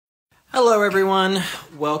Hello everyone,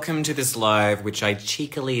 welcome to this live which I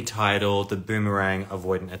cheekily titled the Boomerang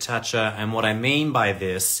Avoidant Attacher, and what I mean by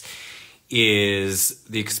this is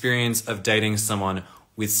the experience of dating someone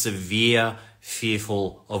with severe,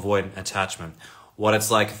 fearful, avoidant attachment. What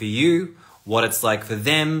it's like for you, what it's like for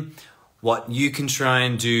them, what you can try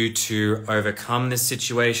and do to overcome this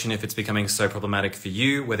situation if it's becoming so problematic for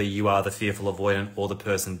you, whether you are the fearful avoidant or the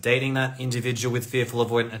person dating that individual with fearful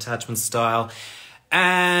avoidant attachment style.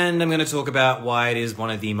 And I'm going to talk about why it is one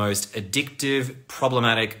of the most addictive,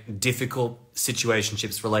 problematic, difficult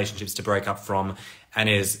situationships, relationships to break up from, and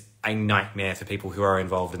is a nightmare for people who are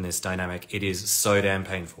involved in this dynamic. It is so damn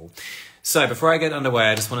painful. So before I get underway,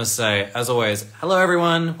 I just want to say, as always, hello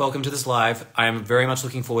everyone, welcome to this live. I am very much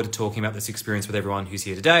looking forward to talking about this experience with everyone who's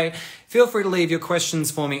here today. Feel free to leave your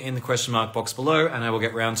questions for me in the question mark box below, and I will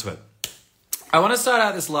get round to it. I want to start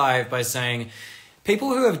out this live by saying, people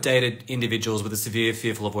who have dated individuals with a severe,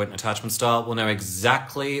 fearful, avoidant attachment style will know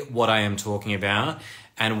exactly what I am talking about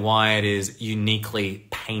and why it is uniquely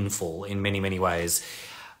painful in many, many ways.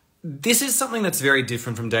 This is something that's very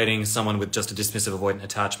different from dating someone with just a dismissive, avoidant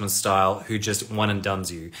attachment style who just one and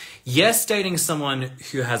dones you. Yes, dating someone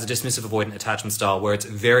who has a dismissive, avoidant attachment style where it's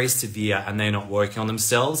very severe and they're not working on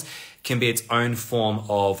themselves can be its own form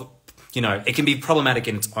of, it can be problematic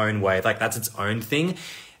in its own way. Like, that's its own thing.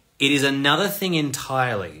 It is another thing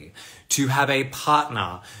entirely to have a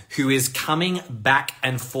partner who is coming back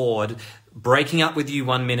and forward, breaking up with you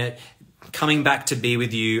 1 minute, coming back to be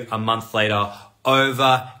with you a month later,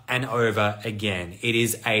 over and over again. It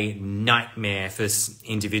is a nightmare for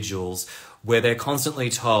individuals where they're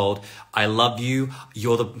constantly told, I love you,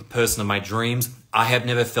 you're the person of my dreams, I have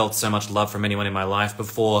never felt so much love from anyone in my life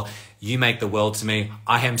before, you make the world to me,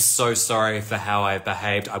 I am so sorry for how I've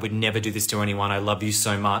behaved, I would never do this to anyone, I love you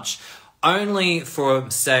so much. Only for,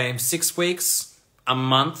 say, 6 weeks, a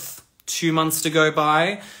month, 2 months to go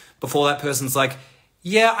by before that person's like,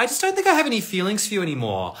 yeah, I just don't think I have any feelings for you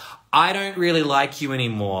anymore. I don't really like you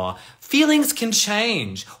anymore. Feelings can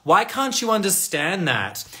change. Why can't you understand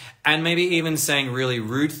that? And maybe even saying really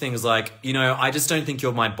rude things like, I just don't think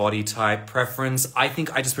you're my body type preference. I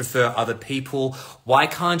think I just prefer other people. Why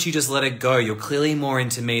can't you just let it go? You're clearly more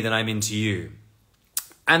into me than I'm into you.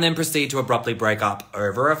 And then proceed to abruptly break up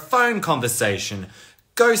over a phone conversation,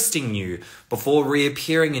 ghosting you before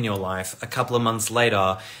reappearing in your life a couple of months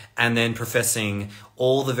later, and then professing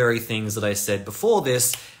all the very things that I said before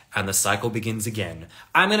this, and the cycle begins again.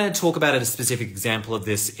 I'm going to talk about a specific example of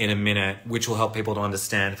this in a minute, which will help people to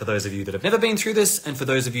understand for those of you that have never been through this, and for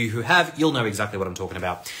those of you who have, you'll know exactly what I'm talking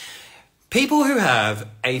about. People who have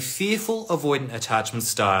a fearful avoidant attachment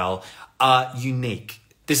style are unique.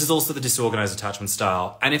 This is also the disorganized attachment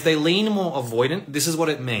style. And if they lean more avoidant, this is what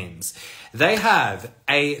it means. They have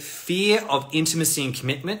a fear of intimacy and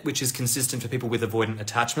commitment, which is consistent for people with avoidant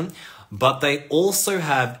attachment, but they also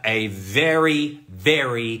have a very,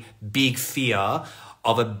 very big fear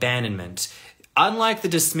of abandonment. Unlike the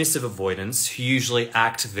dismissive avoidants, who usually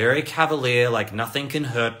act very cavalier, like nothing can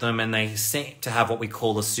hurt them, and they seem to have what we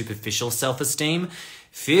call a superficial self-esteem,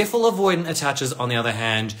 fearful avoidant attachers, on the other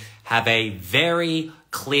hand, have a very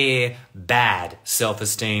clear, bad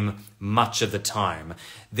self-esteem much of the time.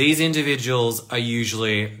 These individuals are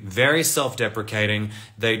usually very self-deprecating.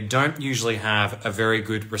 They don't usually have a very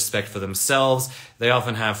good respect for themselves. They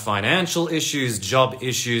often have financial issues, job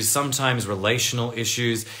issues, sometimes relational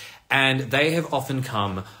issues, and they have often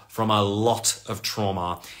come from a lot of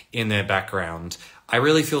trauma in their background. I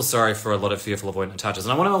really feel sorry for a lot of fearful avoidant attachers.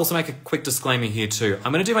 And I want to also make a quick disclaimer here too.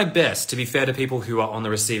 I'm going to do my best to be fair to people who are on the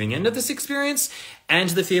receiving end of this experience and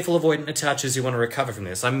to the fearful avoidant attachers who want to recover from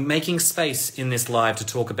this. I'm making space in this live to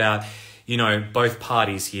talk about, both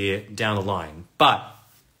parties here down the line. But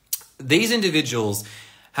these individuals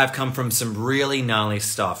have come from some really gnarly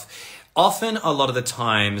stuff. Often, a lot of the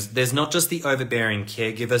times, there's not just the overbearing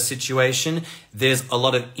caregiver situation, there's a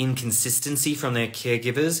lot of inconsistency from their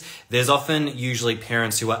caregivers. There's often usually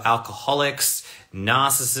parents who are alcoholics,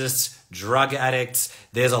 narcissists, drug addicts.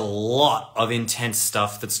 There's a lot of intense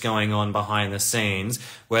stuff that's going on behind the scenes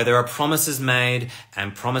where there are promises made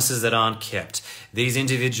and promises that aren't kept. These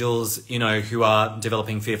individuals, who are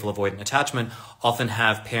developing fearful avoidant attachment often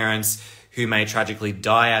have parents who may tragically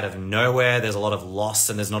die out of nowhere. There's a lot of loss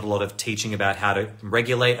and there's not a lot of teaching about how to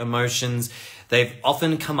regulate emotions. They've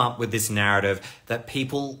often come up with this narrative that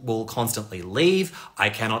people will constantly leave. I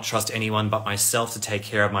cannot trust anyone but myself to take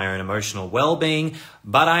care of my own emotional well-being,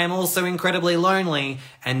 but I am also incredibly lonely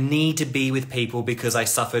and need to be with people because I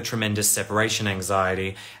suffer tremendous separation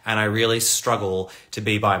anxiety and I really struggle to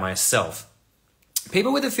be by myself.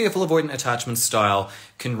 People with a fearful avoidant attachment style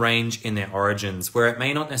can range in their origins, where it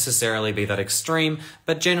may not necessarily be that extreme,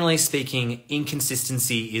 but generally speaking,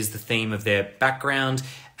 inconsistency is the theme of their background,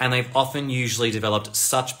 and they've often usually developed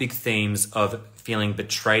such big themes of feeling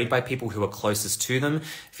betrayed by people who are closest to them,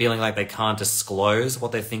 feeling like they can't disclose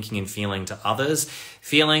what they're thinking and feeling to others,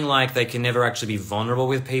 feeling like they can never actually be vulnerable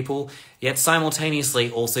with people, yet simultaneously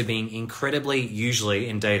also being incredibly, usually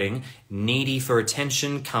in dating, needy for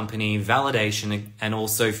attention, company, validation, and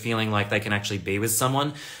also feeling like they can actually be with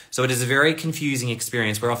someone. So it is a very confusing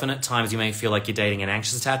experience where often at times you may feel like you're dating an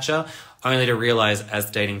anxious attacher, only to realize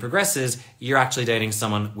as dating progresses, you're actually dating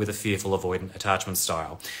someone with a fearful avoidant attachment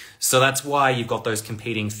style. So that's why you've got those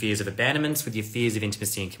competing fears of abandonment with your fears of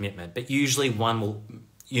intimacy and commitment. But usually one will,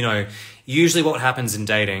 usually what happens in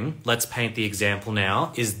dating, let's paint the example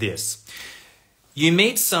now, is this. You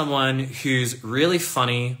meet someone who's really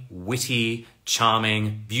funny, witty,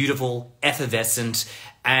 charming, beautiful, effervescent,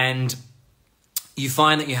 and you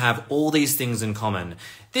find that you have all these things in common.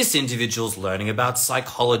 This individual's learning about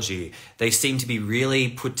psychology. They seem to be really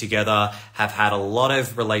put together, have had a lot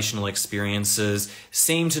of relational experiences,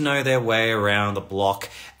 seem to know their way around the block,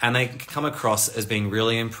 and they come across as being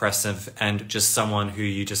really impressive and just someone who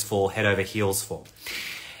you just fall head over heels for.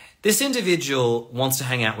 This individual wants to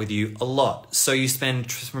hang out with you a lot, so you spend a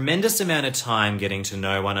tremendous amount of time getting to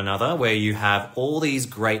know one another, where you have all these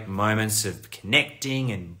great moments of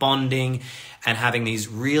connecting and bonding and having these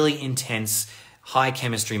really intense high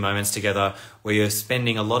chemistry moments together where you're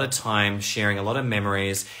spending a lot of time sharing a lot of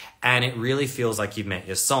memories, and it really feels like you've met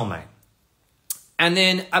your soulmate. And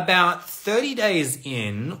then about 30 days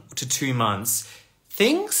in to 2 months,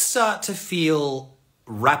 things start to feel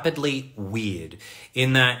rapidly weird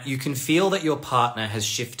in that you can feel that your partner has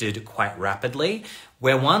shifted quite rapidly,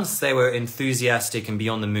 where once they were enthusiastic and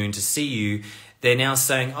beyond the moon to see you, they're now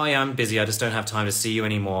saying, oh yeah, I'm busy, I just don't have time to see you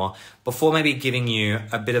anymore, before maybe giving you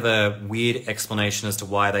a bit of a weird explanation as to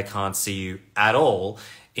why they can't see you at all,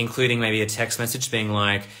 including maybe a text message being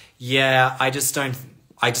like, yeah, I just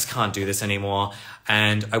can't do this anymore,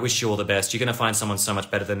 and I wish you all the best. You're going to find someone so much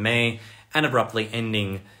better than me, and abruptly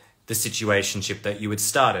ending the situationship that you had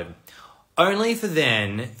started. Only for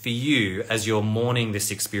you, as you're mourning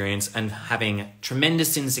this experience and having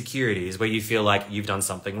tremendous insecurities where you feel like you've done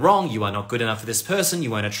something wrong, you are not good enough for this person,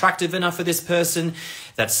 you weren't attractive enough for this person,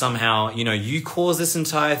 that somehow, you caused this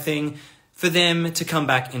entire thing, for them to come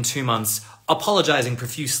back in 2 months apologizing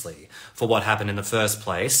profusely for what happened in the first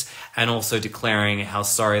place, and also declaring how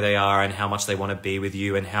sorry they are and how much they want to be with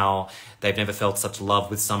you and how they've never felt such love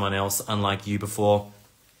with someone else unlike you before.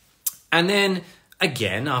 And then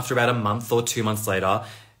again, after about a month or 2 months later,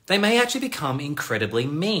 they may actually become incredibly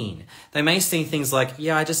mean. They may say things like,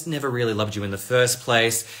 yeah, I just never really loved you in the first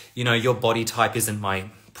place. Your body type isn't my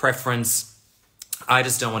preference. I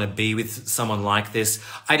just don't want to be with someone like this.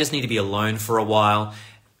 I just need to be alone for a while.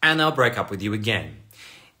 And they'll break up with you again.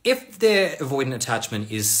 If their avoidant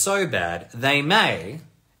attachment is so bad, they may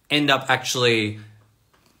end up actually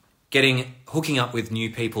hooking up with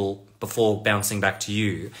new people before bouncing back to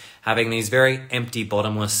you, having these very empty,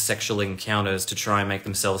 bottomless sexual encounters to try and make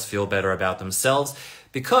themselves feel better about themselves.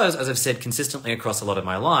 Because, as I've said consistently across a lot of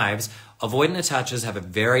my lives, avoidant attachers have a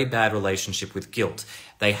very bad relationship with guilt.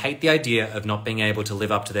 They hate the idea of not being able to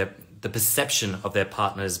live up to the perception of their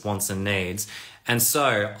partner's wants and needs. And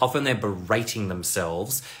so often they're berating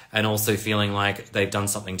themselves and also feeling like they've done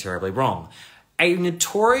something terribly wrong. A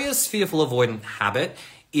notorious fearful avoidant habit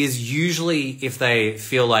is usually if they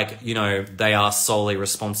feel like, they are solely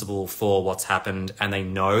responsible for what's happened and they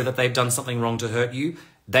know that they've done something wrong to hurt you,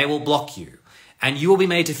 they will block you. And you will be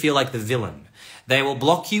made to feel like the villain. They will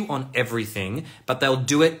block you on everything, but they'll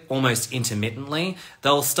do it almost intermittently.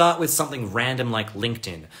 They'll start with something random like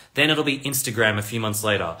LinkedIn. Then it'll be Instagram a few months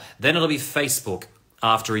later. Then it'll be Facebook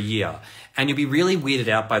after a year. And you'll be really weirded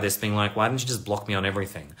out by this, being like, why didn't you just block me on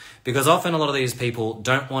everything? Because often a lot of these people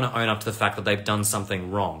don't want to own up to the fact that they've done something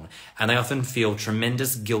wrong. And they often feel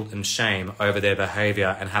tremendous guilt and shame over their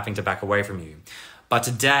behavior and having to back away from you. But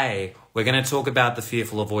today, we're going to talk about the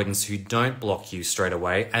fearful avoidants who don't block you straight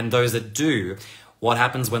away, and those that do, what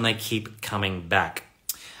happens when they keep coming back.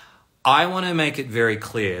 I want to make it very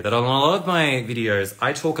clear that on a lot of my videos,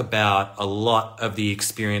 I talk about a lot of the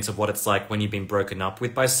experience of what it's like when you've been broken up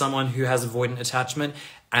with by someone who has avoidant attachment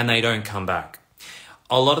and they don't come back.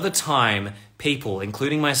 A lot of the time, people,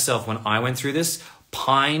 including myself when I went through this,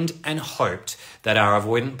 pined and hoped that our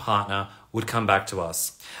avoidant partner would come back to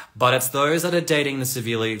us. But it's those that are dating the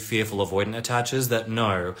severely fearful avoidant attachers that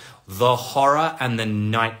know the horror and the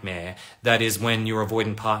nightmare that is when your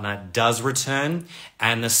avoidant partner does return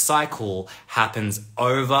and the cycle happens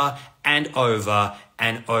over and over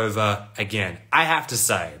and over again. I have to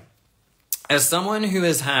say, as someone who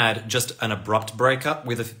has had just an abrupt breakup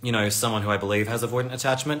with, someone who I believe has avoidant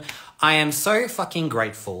attachment, I am so fucking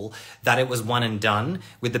grateful that it was one and done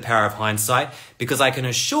with the power of hindsight, because I can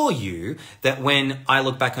assure you that when I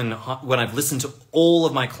look back on when I've listened to all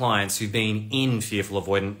of my clients who've been in fearful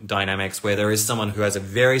avoidant dynamics, where there is someone who has a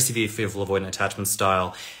very severe fearful avoidant attachment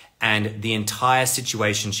style and the entire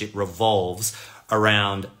situationship revolves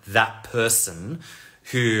around that person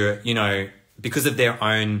who, because of their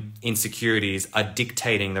own insecurities, are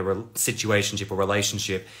dictating the situationship or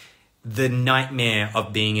relationship, the nightmare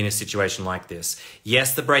of being in a situation like this.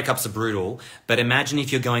 Yes, the breakups are brutal, but imagine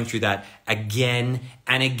if you're going through that again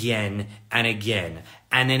and again and again.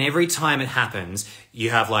 And then every time it happens, you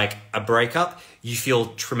have like a breakup, you feel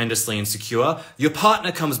tremendously insecure, your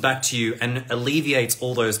partner comes back to you and alleviates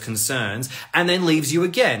all those concerns and then leaves you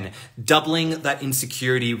again, doubling that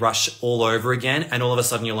insecurity rush all over again. And all of a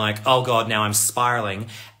sudden you're like, oh God, now I'm spiraling.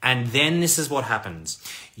 And then this is what happens.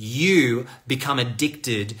 You become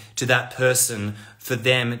addicted to that person for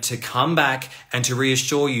them to come back and to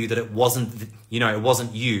reassure you that it wasn't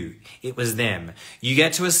you, it was them. You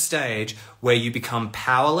get to a stage where you become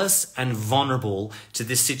powerless and vulnerable to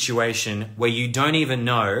this situation where you don't even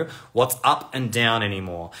know what's up and down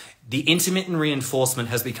anymore. The intermittent reinforcement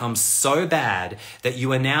has become so bad that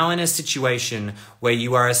you are now in a situation where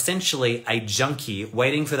you are essentially a junkie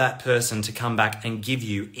waiting for that person to come back and give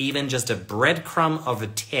you even just a breadcrumb of a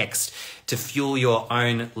text to fuel your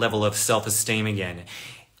own level of self-esteem again.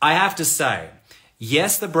 I have to say,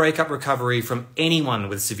 yes, the breakup recovery from anyone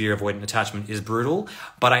with severe avoidant attachment is brutal,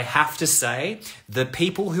 but I have to say the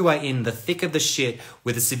people who are in the thick of the shit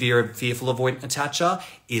with a severe fearful avoidant attacher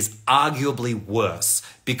is arguably worse,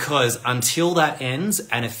 because until that ends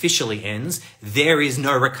and officially ends, there is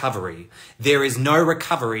no recovery. There is no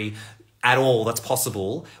recovery at all that's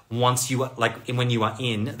possible once you are, when you are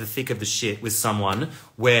in the thick of the shit with someone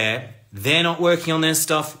where they're not working on their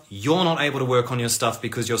stuff, you're not able to work on your stuff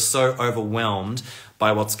because you're so overwhelmed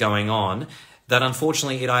by what's going on that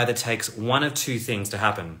unfortunately it either takes one of two things to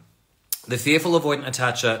happen. The fearful avoidant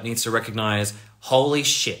attacher needs to recognize, holy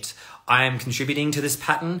shit, I am contributing to this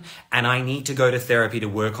pattern and I need to go to therapy to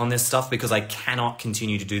work on this stuff because I cannot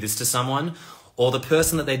continue to do this to someone. Or the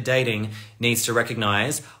person that they're dating needs to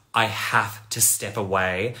recognize, I have to step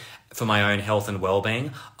away for my own health and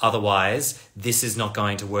well-being. Otherwise, this is not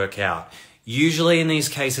going to work out. Usually in these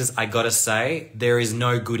cases, I gotta say, there is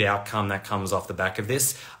no good outcome that comes off the back of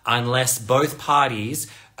this unless both parties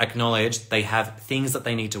acknowledge they have things that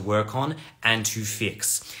they need to work on and to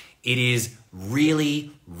fix. It is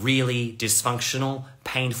really, really dysfunctional,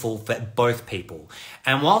 painful for both people.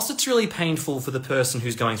 And whilst it's really painful for the person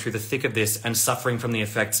who's going through the thick of this and suffering from the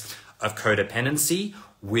effects of codependency,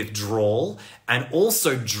 withdrawal, and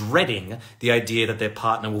also dreading the idea that their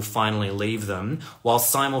partner will finally leave them, while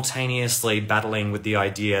simultaneously battling with the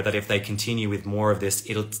idea that if they continue with more of this,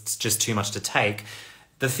 it's just too much to take,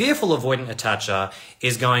 the fearful avoidant attacher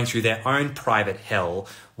is going through their own private hell,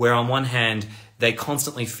 where on one hand, they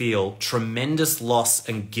constantly feel tremendous loss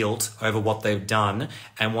and guilt over what they've done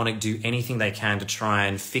and want to do anything they can to try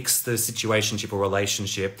and fix the situationship or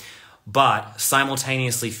relationship, but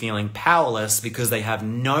simultaneously feeling powerless because they have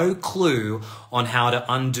no clue on how to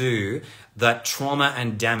undo that trauma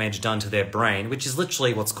and damage done to their brain, which is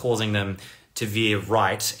literally what's causing them to veer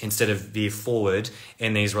right instead of veer forward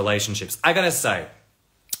in these relationships. I gotta say,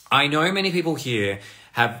 I know many people here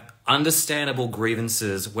have understandable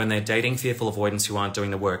grievances when they're dating fearful avoidance who aren't doing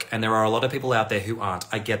the work, and there are a lot of people out there who aren't.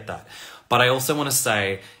 I get that. But I also want to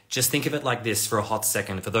say, just think of it like this for a hot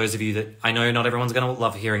second. For those of you that, I know not everyone's going to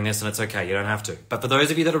love hearing this and it's okay, you don't have to. But for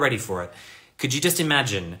those of you that are ready for it, could you just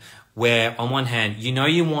imagine where on one hand, you know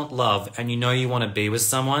you want love and you know you want to be with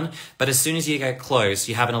someone, but as soon as you get close,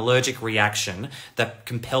 you have an allergic reaction that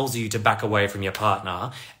compels you to back away from your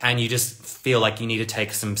partner and you just feel like you need to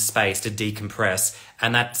take some space to decompress,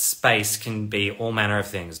 and that space can be all manner of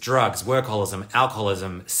things. Drugs, workaholism,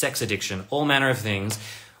 alcoholism, sex addiction, all manner of things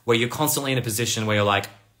where you're constantly in a position where you're like,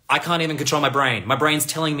 I can't even control my brain. My brain's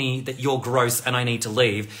telling me that you're gross and I need to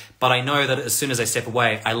leave, but I know that as soon as I step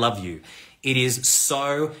away, I love you. It is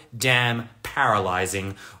so damn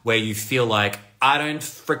paralyzing where you feel like, I don't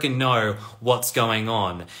freaking know what's going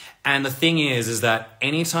on. And the thing is that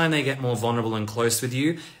anytime they get more vulnerable and close with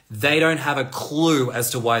you, they don't have a clue as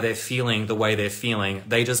to why they're feeling the way they're feeling.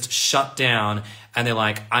 They just shut down and they're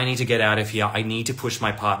like, I need to get out of here. I need to push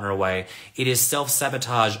my partner away. It is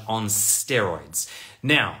self-sabotage on steroids.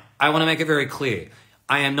 Now, I want to make it very clear.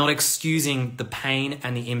 I am not excusing the pain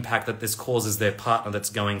and the impact that this causes their partner that's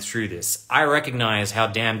going through this. I recognize how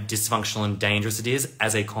damn dysfunctional and dangerous it is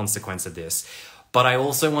as a consequence of this. But I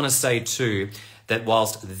also want to say too, that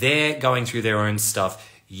whilst they're going through their own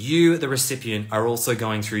stuff, you, the recipient, are also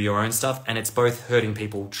going through your own stuff, and it's both hurting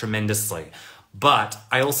people tremendously. But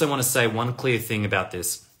I also want to say one clear thing about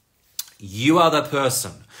this. You are the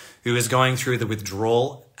person who is going through the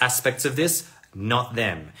withdrawal aspects of this, not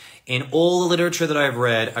them. In all the literature that I've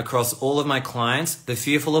read across all of my clients, the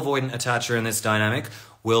fearful avoidant attacher in this dynamic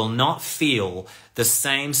will not feel the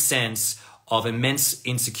same sense of immense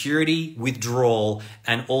insecurity, withdrawal,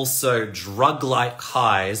 and also drug-like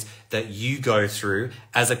highs that you go through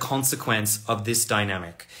as a consequence of this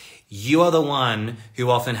dynamic. You are the one who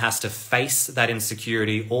often has to face that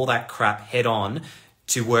insecurity, all that crap head on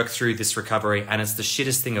to work through this recovery. And it's the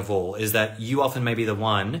shittest thing of all, is that you often may be the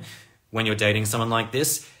one, when you're dating someone like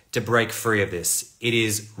this, to break free of this. It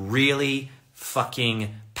is really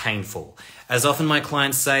fucking painful. As often my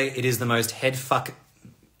clients say, it is the most head fuck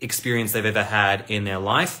experience they've ever had in their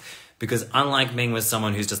life, because unlike being with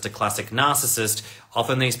someone who's just a classic narcissist,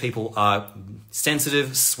 often these people are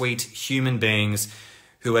sensitive, sweet human beings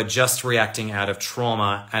who are just reacting out of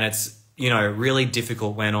trauma. And it's, you know, really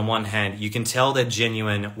difficult when on one hand, you can tell they're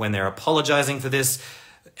genuine when they're apologizing for this,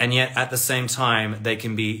 and yet at the same time, they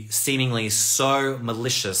can be seemingly so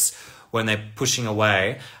malicious when they're pushing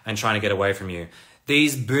away and trying to get away from you.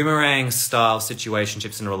 These boomerang style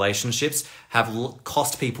situationships and relationships have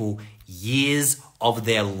cost people years of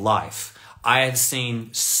their life. I have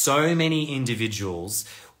seen so many individuals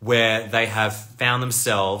where they have found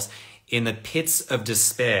themselves in the pits of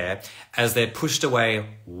despair as they're pushed away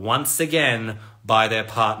once again by their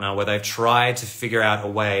partner, where they've tried to figure out a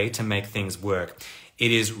way to make things work.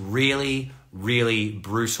 It is really, really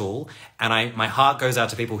brutal. And my heart goes out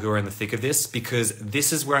to people who are in the thick of this, because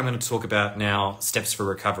this is where I'm going to talk about now steps for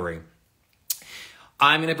recovery.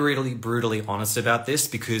 I'm going to be brutally honest about this,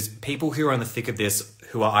 because people who are in the thick of this,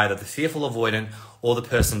 who are either the fearful avoidant or the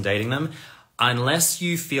person dating them, unless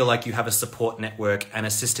you feel like you have a support network and a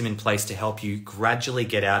system in place to help you gradually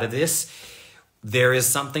get out of this, there is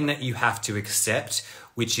something that you have to accept,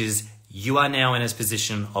 which is you are now in a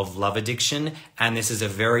position of love addiction, and this is a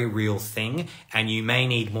very real thing, and you may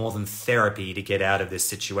need more than therapy to get out of this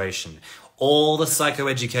situation. All the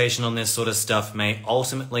psychoeducation on this sort of stuff may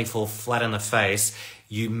ultimately fall flat in the face.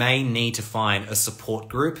 You may need to find a support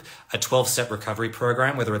group, a 12-step recovery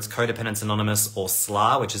program, whether it's Codependence Anonymous or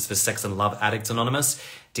SLA, which is for Sex and Love Addicts Anonymous,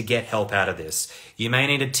 to get help out of this. You may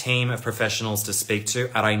need a team of professionals to speak to,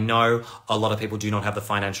 and I know a lot of people do not have the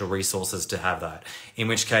financial resources to have that, in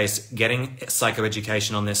which case getting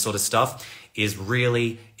psychoeducation on this sort of stuff is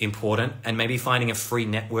really important, and maybe finding a free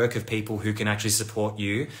network of people who can actually support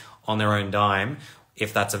you on their own dime,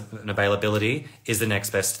 if that's an availability, is the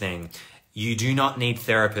next best thing. You do not need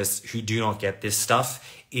therapists who do not get this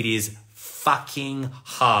stuff. It is fucking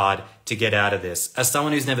hard to get out of this. As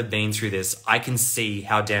someone who's never been through this, I can see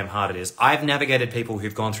how damn hard it is. I've navigated people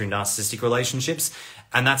who've gone through narcissistic relationships,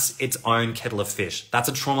 and that's its own kettle of fish. That's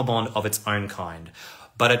a trauma bond of its own kind.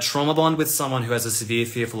 But a trauma bond with someone who has a severe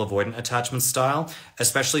fearful avoidant attachment style,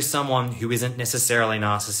 especially someone who isn't necessarily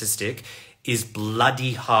narcissistic, is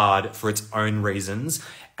bloody hard for its own reasons.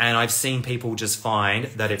 And I've seen people just find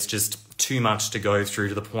that it's just too much to go through,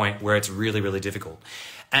 to the point where it's really, really difficult.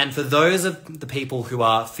 And for those of the people who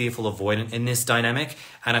are fearful avoidant in this dynamic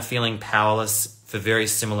and are feeling powerless for very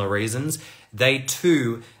similar reasons, they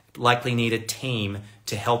too likely need a team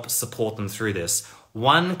to help support them through this.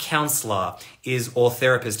 One counselor or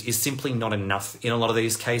therapist is simply not enough in a lot of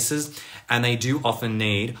these cases, and they do often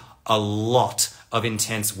need a lot of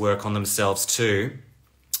intense work on themselves too,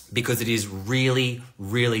 because it is really,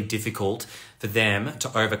 really difficult for them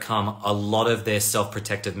to overcome a lot of their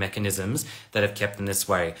self-protective mechanisms that have kept them this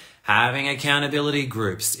way. Having accountability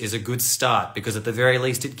groups is a good start, because at the very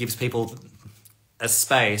least it gives people a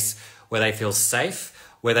space where they feel safe,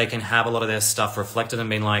 where they can have a lot of their stuff reflected and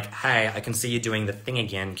being like, hey, I can see you doing the thing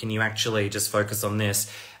again. Can you actually just focus on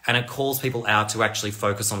this? And it calls people out to actually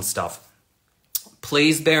focus on stuff.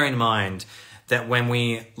 Please bear in mind that when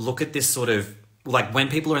we look at this sort of, like when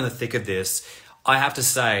people are in the thick of this, I have to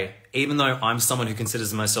say, even though I'm someone who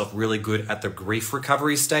considers myself really good at the grief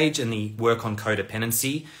recovery stage and the work on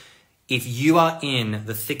codependency, if you are in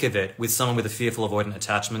the thick of it with someone with a fearful avoidant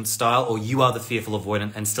attachment style, or you are the fearful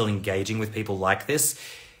avoidant and still engaging with people like this,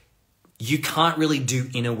 you can't really do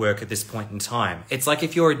inner work at this point in time. It's like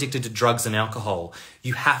if you're addicted to drugs and alcohol,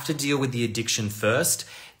 you have to deal with the addiction first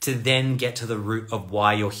to then get to the root of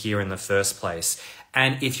why you're here in the first place.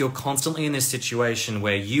 And if you're constantly in this situation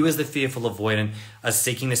where you as the fearful avoidant are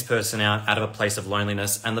seeking this person out of a place of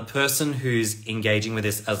loneliness, and the person who's engaging with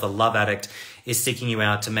this as the love addict is seeking you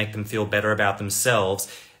out to make them feel better about themselves,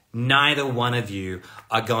 neither one of you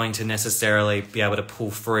are going to necessarily be able to pull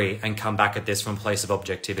free and come back at this from a place of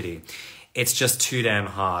objectivity. It's just too damn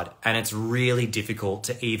hard, and it's really difficult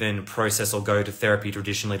to even process or go to therapy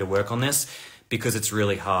traditionally to work on this because it's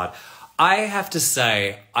really hard. I have to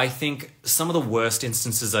say, I think some of the worst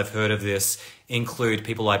instances I've heard of this include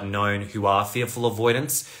people I've known who are fearful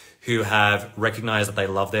avoidants, who have recognized that they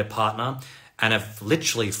love their partner and have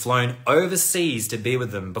literally flown overseas to be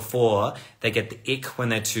with them before they get the ick when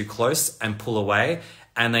they're too close and pull away.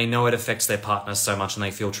 And they know it affects their partner so much and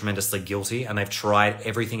they feel tremendously guilty, and they've tried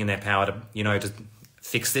everything in their power to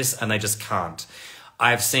fix this, and they just can't.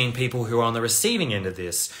 I've seen people who are on the receiving end of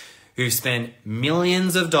this, who've spent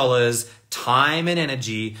millions of dollars, time and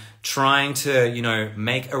energy trying to,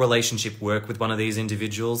 make a relationship work with one of these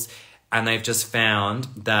individuals, and they've just found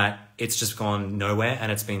that it's just gone nowhere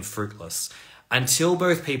and it's been fruitless. Until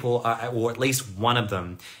both people, or at least one of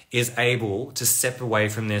them, is able to step away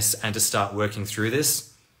from this and to start working through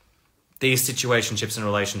this, these situationships and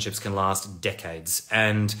relationships can last decades.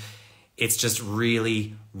 And it's just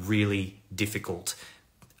really, really difficult.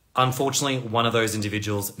 Unfortunately, one of those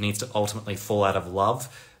individuals needs to ultimately fall out of love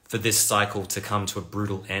for this cycle to come to a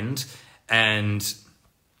brutal end. And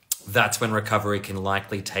that's when recovery can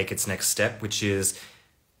likely take its next step, which is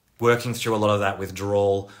working through a lot of that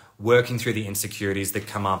withdrawal, working through the insecurities that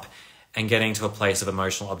come up, and getting to a place of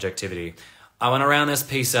emotional objectivity. I want to round this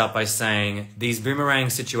piece out by saying these boomerang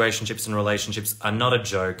situationships and relationships are not a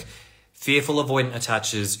joke. Fearful avoidant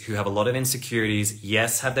attachers who have a lot of insecurities,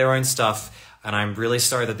 yes, have their own stuff, and I'm really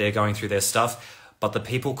sorry that they're going through their stuff, but the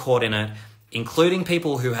people caught in it, including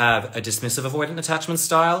people who have a dismissive avoidant attachment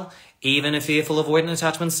style, even a fearful avoidant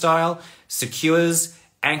attachment style, secures,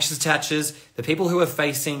 anxious attachers, the people who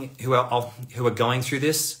are going through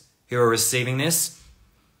this, who are receiving this,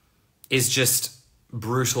 is just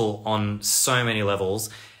brutal on so many levels,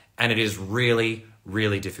 and it is really,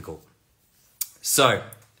 really difficult. So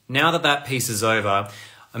now that piece is over,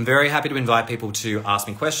 I'm very happy to invite people to ask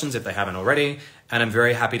me questions if they haven't already, and I'm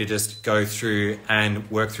very happy to just go through and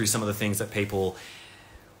work through some of the things that people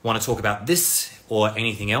want to talk about this or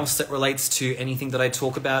anything else that relates to anything that I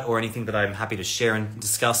talk about or anything that I'm happy to share and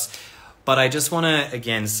discuss. But I just want to,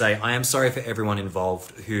 again, say I am sorry for everyone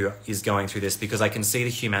involved who is going through this, because I can see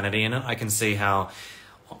the humanity in it. I can see how,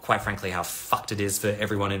 quite frankly, how fucked it is for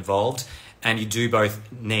everyone involved. And you do both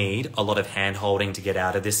need a lot of hand-holding to get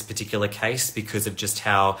out of this particular case because of just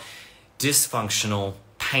how dysfunctional,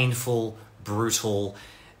 painful, brutal,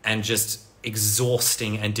 and just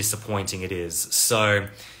exhausting and disappointing it is. So,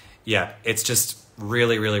 yeah, it's just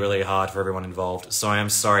really, really, really hard for everyone involved. So I am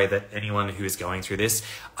sorry that anyone who is going through this,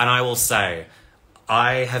 and I will say,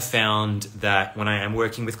 I have found that when I am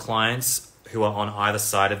working with clients who are on either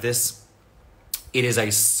side of this, it is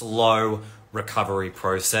a slow recovery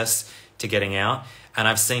process to getting out. And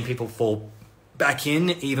I've seen people fall back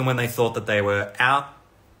in even when they thought that they were out.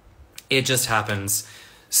 It just happens.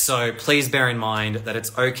 So please bear in mind that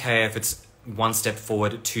it's okay if it's one step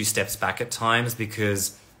forward, two steps back at times,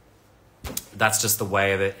 because that's just the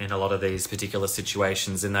way of it in a lot of these particular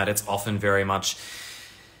situations, in that it's often very much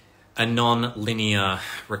a non-linear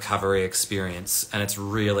recovery experience, and it's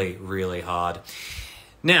really, really hard.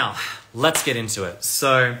 Now, let's get into it.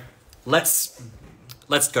 So let's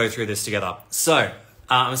go through this together. So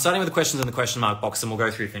I'm starting with the questions in the question mark box, and we'll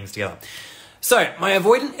go through things together. So my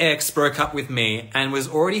avoidant ex broke up with me and was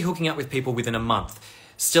already hooking up with people within a month.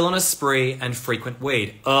 Still on a spree and frequent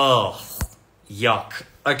weed. Oh, yuck.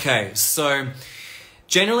 Okay, so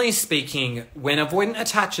generally speaking, when avoidant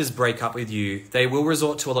attachers break up with you, they will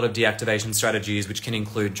resort to a lot of deactivation strategies, which can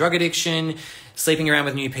include drug addiction, sleeping around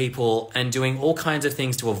with new people, and doing all kinds of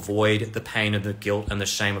things to avoid the pain and the guilt and the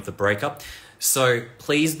shame of the breakup. So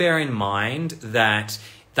please bear in mind that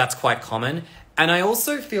that's quite common. And I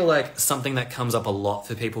also feel like something that comes up a lot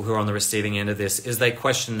for people who are on the receiving end of this is they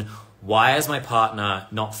question, why is my partner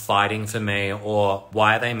not fighting for me? Or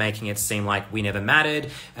why are they making it seem like we never mattered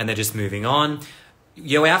and they're just moving on?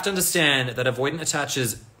 You have to understand that avoidant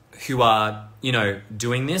attachers who are,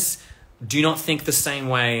 doing this do not think the same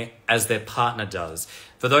way as their partner does.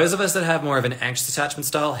 For those of us that have more of an anxious attachment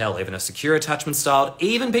style, hell, even a secure attachment style,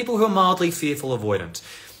 even people who are mildly fearful avoidant,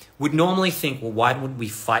 would normally think, well, why wouldn't we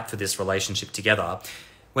fight for this relationship together?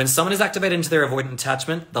 When someone is activated into their avoidant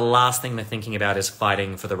attachment, the last thing they're thinking about is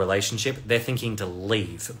fighting for the relationship. They're thinking to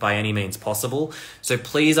leave by any means possible. So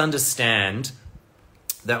please understand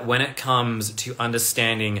that when it comes to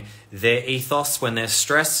understanding their ethos when they're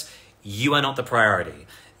stressed, you are not the priority.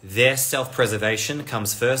 Their self-preservation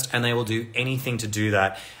comes first, and they will do anything to do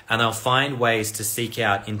that. And they'll find ways to seek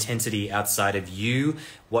out intensity outside of you,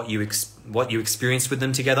 what you experienced with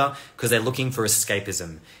them together, because they're looking for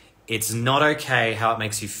escapism. It's not okay how it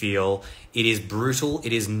makes you feel. It is brutal.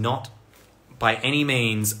 It is not by any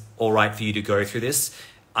means all right for you to go through this.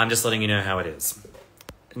 I'm just letting you know how it is.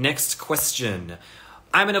 Next question.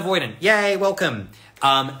 I'm an avoidant. Yay, welcome.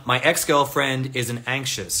 My ex-girlfriend is an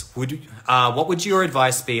anxious. What would your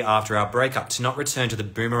advice be after our breakup to not return to the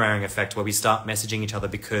boomerang effect where we start messaging each other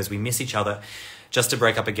because we miss each other just to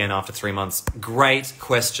break up again after 3 months? Great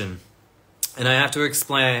question. And I have to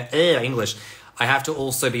explain English. I have to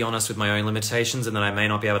also be honest with my own limitations, and that I may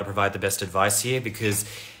not be able to provide the best advice here, because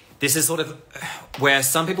this is sort of where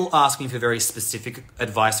some people ask me for very specific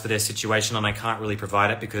advice for their situation, and I can't really provide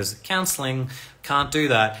it because counseling can't do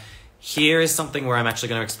that. Here is something where I'm actually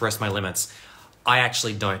going to express my limits. I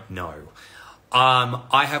actually don't know.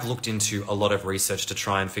 I have looked into a lot of research to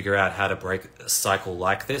try and figure out how to break a cycle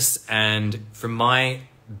like this. And from my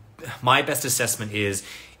best assessment is,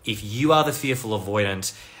 if you are the fearful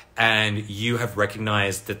avoidant and you have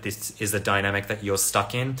recognized that this is a dynamic that you're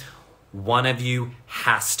stuck in, one of you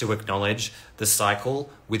has to acknowledge the cycle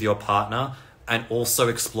with your partner and also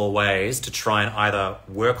explore ways to try and either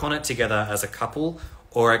work on it together as a couple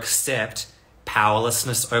or accept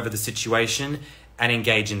powerlessness over the situation and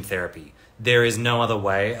engage in therapy. There is no other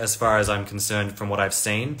way, as far as I'm concerned, from what I've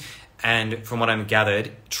seen. And from what I've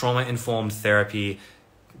gathered, trauma-informed therapy,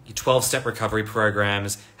 12-step recovery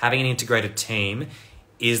programs, having an integrated team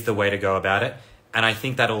is the way to go about it. And I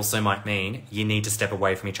think that also might mean you need to step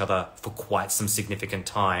away from each other for quite some significant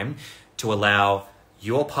time to allow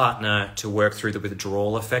your partner to work through the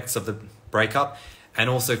withdrawal effects of the breakup, and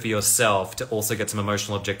also for yourself to also get some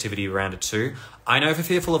emotional objectivity around it too. I know for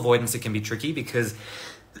fearful avoidance it can be tricky because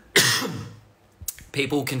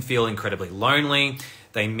people can feel incredibly lonely,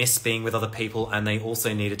 they miss being with other people, and they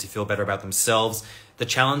also need it to feel better about themselves. The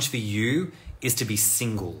challenge for you is to be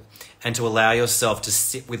single and to allow yourself to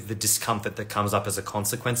sit with the discomfort that comes up as a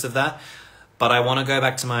consequence of that. But I want to go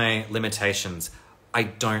back to my limitations. I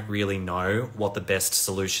don't really know what the best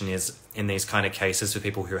solution is in these kind of cases for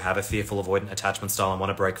people who have a fearful avoidant attachment style and want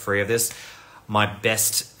to break free of this. My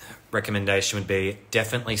best recommendation would be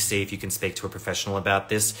definitely see if you can speak to a professional about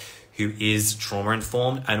this who is trauma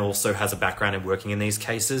informed and also has a background in working in these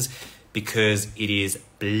cases, because it is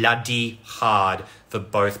bloody hard for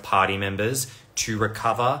both party members to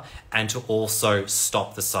recover and to also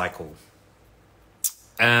stop the cycle.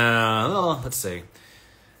 Let's see.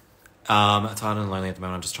 It's hard and lonely at the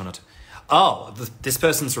moment. I'm just trying to... this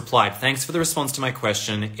person's replied. Thanks for the response to my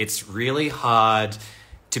question. It's really hard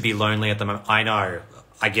to be lonely at the moment. I know.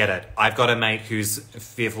 I get it. I've got a mate who's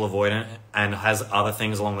fearful avoidant and has other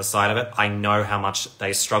things along the side of it. I know how much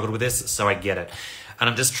they struggled with this, so I get it. And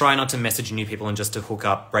I'm just trying not to message new people and just to hook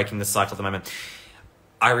up, breaking the cycle at the moment.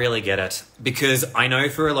 I really get it, because I know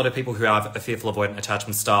for a lot of people who have a fearful avoidant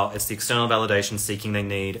attachment style, it's the external validation seeking they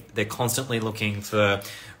need. They're constantly looking for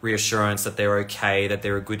reassurance that they're okay, that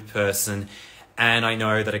they're a good person. And I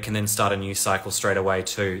know that it can then start a new cycle straight away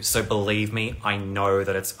too. So believe me, I know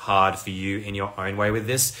that it's hard for you in your own way with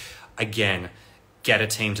this. Again, get a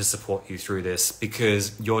team to support you through this,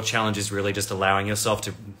 because your challenge is really just allowing yourself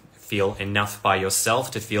to feel enough by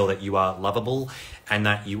yourself to feel that you are lovable and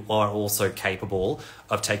that you are also capable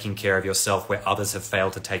of taking care of yourself where others have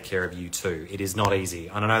failed to take care of you too. It is not easy.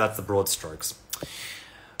 And I know that's the broad strokes.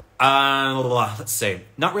 Let's see.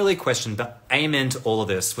 Not really a question, but amen to all of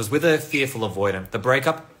this. Was with a fearful avoidant. The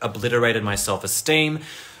breakup obliterated my self-esteem.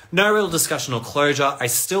 No real discussion or closure. I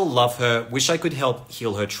still love her. Wish I could help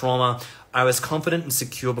heal her trauma. I was confident and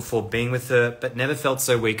secure before being with her, but never felt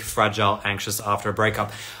so weak, fragile, anxious after a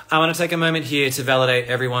breakup. I want to take a moment here to validate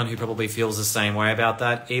everyone who probably feels the same way about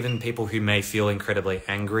that, even people who may feel incredibly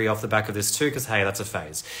angry off the back of this too, because hey, that's a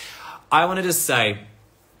phase. I wanted to say,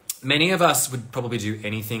 many of us would probably do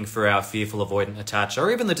anything for our fearful avoidant attacher,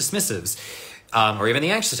 or even the dismissives, or even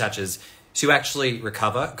the anxious attachers, to actually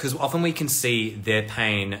recover, because often we can see their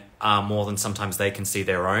pain more than sometimes they can see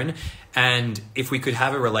their own. And if we could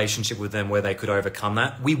have a relationship with them where they could overcome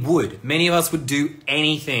that, we would. Many of us would do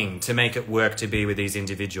anything to make it work to be with these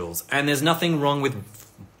individuals. And there's nothing wrong with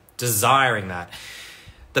desiring that.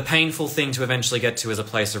 The painful thing to eventually get to is a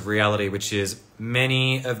place of reality, which is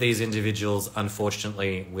many of these individuals,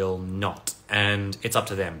 unfortunately, will not. And it's up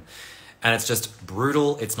to them. And it's just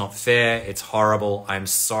brutal. It's not fair. It's horrible. I'm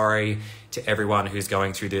sorry to everyone who's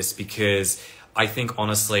going through this, because I think,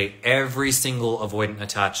 honestly, every single avoidant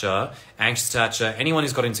attacher, anxious attacher, anyone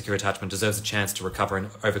who's got insecure attachment deserves a chance to recover and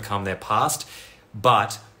overcome their past.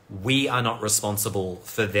 But we are not responsible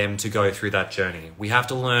for them to go through that journey. We have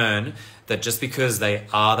to learn that just because they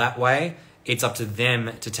are that way, it's up to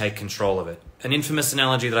them to take control of it. An infamous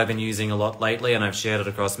analogy that I've been using a lot lately, and I've shared it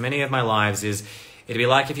across many of my lives, is it'd be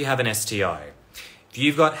like if you have an STI. If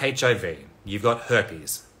you've got HIV, you've got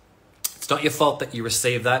herpes. It's not your fault that you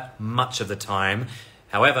receive that much of the time.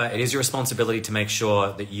 However, it is your responsibility to make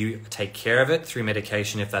sure that you take care of it through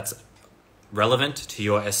medication if that's relevant to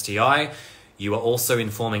your STI. You are also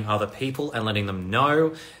informing other people and letting them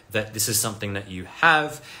know that this is something that you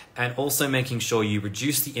have, and also making sure you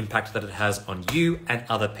reduce the impact that it has on you and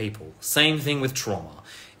other people. Same thing with trauma.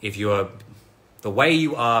 If you are the way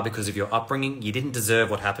you are because of your upbringing, you didn't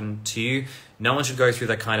deserve what happened to you. No one should go through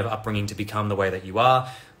that kind of upbringing to become the way that you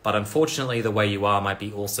are. But unfortunately, the way you are might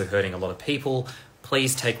be also hurting a lot of people.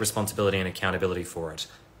 Please take responsibility and accountability for it.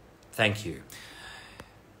 Thank you.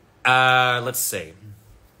 Let's see.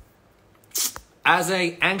 As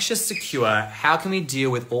a anxious secure, how can we deal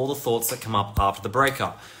with all the thoughts that come up after the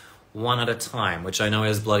breakup? One at a time, which I know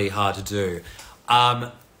is bloody hard to do.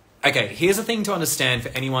 Okay, here's the thing to understand for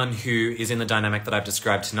anyone who is in the dynamic that I've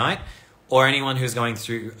described tonight, or anyone who's going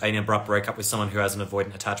through an abrupt breakup with someone who has an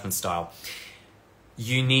avoidant attachment style.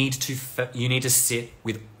 You need to sit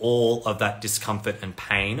with all of that discomfort and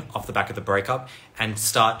pain off the back of the breakup and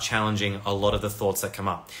start challenging a lot of the thoughts that come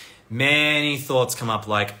up. Many thoughts come up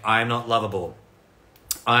like, I'm not lovable.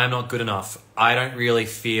 I'm not good enough. I don't really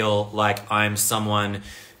feel like I'm someone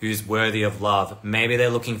who's worthy of love. Maybe they're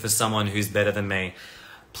looking for someone who's better than me.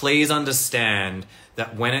 Please understand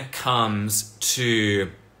that when it comes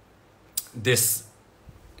to this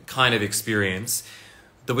kind of experience,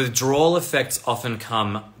 the withdrawal effects often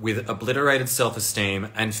come with obliterated self-esteem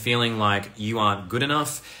and feeling like you aren't good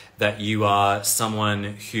enough, that you are someone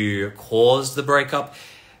who caused the breakup.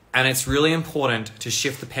 And it's really important to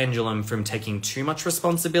shift the pendulum from taking too much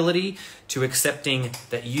responsibility to accepting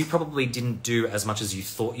that you probably didn't do as much as you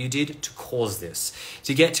thought you did to cause this.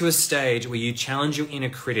 To get to a stage where you challenge your inner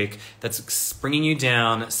critic that's bringing you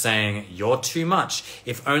down, saying, you're too much.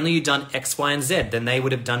 If only you'd done X, Y, and Z, then they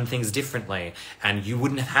would have done things differently and you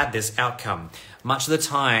wouldn't have had this outcome. Much of the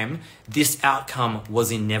time, this outcome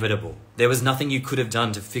was inevitable. There was nothing you could have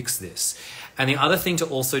done to fix this. And the other thing to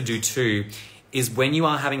also do too is when you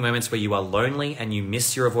are having moments where you are lonely and you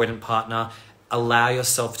miss your avoidant partner, allow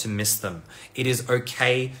yourself to miss them. It is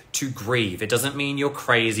okay to grieve. It doesn't mean you're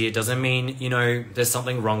crazy. It doesn't mean, there's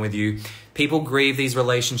something wrong with you. People grieve these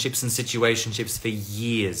relationships and situationships for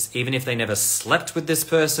years, even if they never slept with this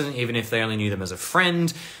person, even if they only knew them as a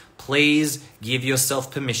friend. Please give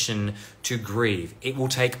yourself permission to grieve. It will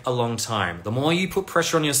take a long time. The more you put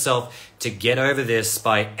pressure on yourself to get over this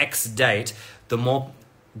by X date, the more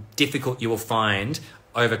difficult you will find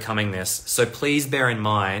overcoming this. So please bear in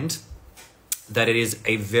mind that it is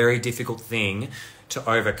a very difficult thing to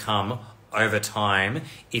overcome over time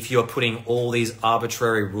if you're putting all these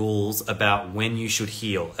arbitrary rules about when you should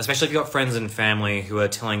heal, especially if you've got friends and family who are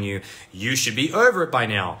telling you, you should be over it by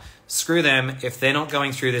now. Screw them. If they're not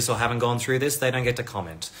going through this or haven't gone through this, they don't get to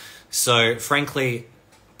comment. So frankly,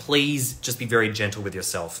 please just be very gentle with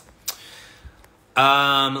yourself.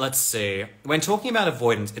 Let's see. When talking about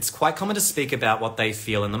avoidance, it's quite common to speak about what they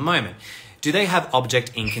feel in the moment. Do they have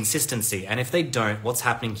object inconsistency? And if they don't, what's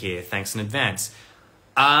happening here? Thanks in advance.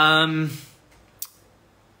 I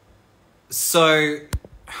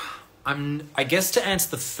guess to answer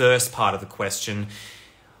the first part of the question,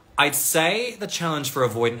 I'd say the challenge for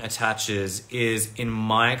avoidant attachers is, in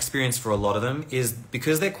my experience for a lot of them, is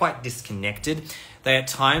because they're quite disconnected. At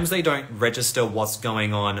times they don't register what's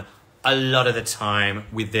going on a lot of the time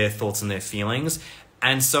with their thoughts and their feelings.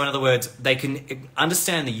 And so in other words, they can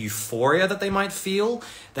understand the euphoria that they might feel.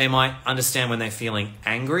 They might understand when they're feeling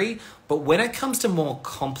angry. But when it comes to more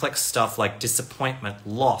complex stuff like disappointment,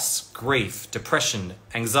 loss, grief, depression,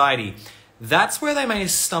 anxiety, that's where they may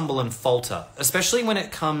stumble and falter, especially when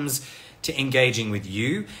it comes to engaging with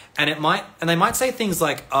you. And they might say things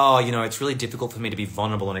like, oh, it's really difficult for me to be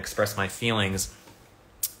vulnerable and express my feelings.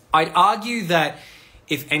 I'd argue that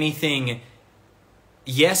if anything,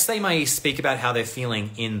 yes, they may speak about how they're feeling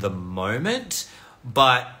in the moment,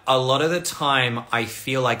 but a lot of the time I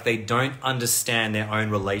feel like they don't understand their own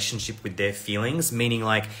relationship with their feelings, meaning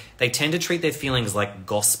like they tend to treat their feelings like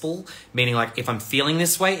gospel, meaning like if I'm feeling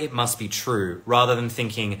this way, it must be true, rather than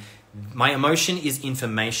thinking my emotion is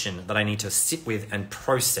information that I need to sit with and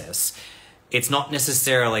process. It's not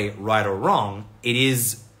necessarily right or wrong. It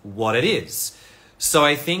is what it is. So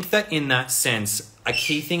I think that in that sense, a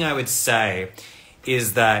key thing I would say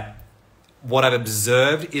is that what I've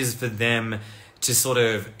observed is for them to sort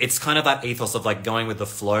of, it's kind of that ethos of like going with the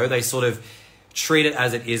flow. They sort of treat it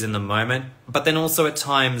as it is in the moment, but then also at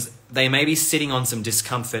times they may be sitting on some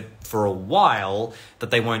discomfort for a while that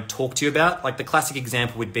they won't talk to you about. Like the classic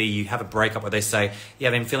example would be you have a breakup where they say, yeah,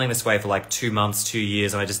 I've been feeling this way for like 2 months, 2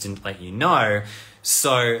 years, and I just didn't let you know.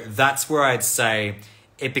 So that's where I'd say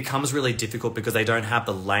it becomes really difficult because they don't have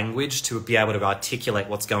the language to be able to articulate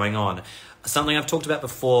what's going on. Something I've talked about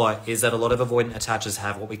before is that a lot of avoidant attachers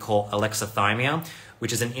have what we call alexithymia,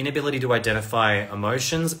 which is an inability to identify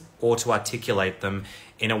emotions or to articulate them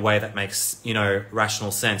in a way that makes,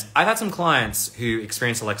 rational sense. I've had some clients who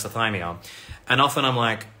experience alexithymia, and often I'm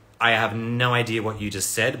like, I have no idea what you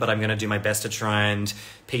just said, but I'm going to do my best to try and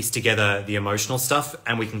piece together the emotional stuff,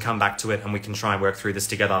 and we can come back to it and we can try and work through this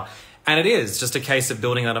together. And it is just a case of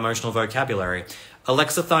building that emotional vocabulary.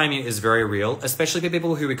 Alexithymia is very real, especially for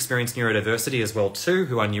people who experience neurodiversity as well too,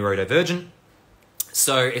 who are neurodivergent.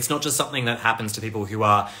 So it's not just something that happens to people who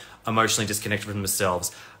are emotionally disconnected from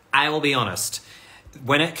themselves. I will be honest,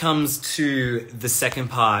 when it comes to the second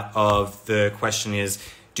part of the question is,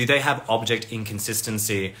 do they have object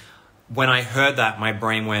inconsistency? When I heard that, my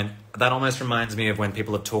brain went, that almost reminds me of when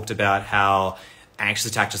people have talked about how anxious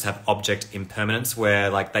attachers have object impermanence,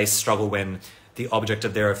 where like they struggle when the object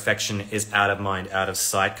of their affection is out of mind, out of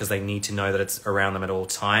sight, because they need to know that it's around them at all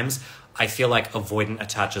times. I feel like avoidant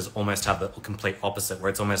attachers almost have the complete opposite, where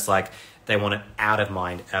it's almost like they want it out of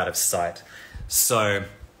mind, out of sight. So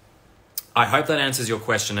I hope that answers your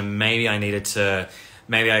question, and maybe I needed to,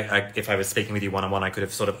 if I was speaking with you one-on-one, I could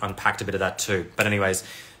have sort of unpacked a bit of that too. But anyways,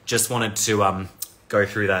 just wanted to go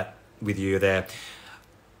through that with you there.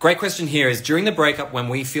 Great question here is, during the breakup when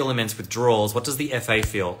we feel immense withdrawals, what does the FA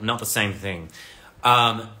feel? Not the same thing.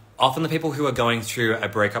 Often the people who are going through a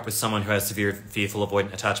breakup with someone who has severe fearful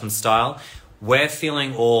avoidant attachment style, we're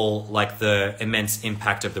feeling all like the immense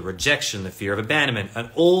impact of the rejection, the fear of abandonment, and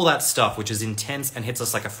all that stuff, which is intense and hits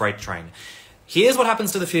us like a freight train. Here's what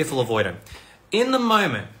happens to the fearful avoidant. In the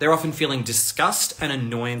moment, they're often feeling disgust and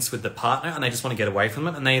annoyance with the partner, and they just want to get away from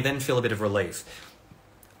it, and they then feel a bit of relief.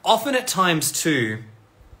 Often at times too,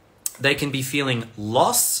 they can be feeling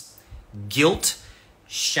loss, guilt,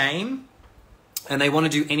 shame, and they want to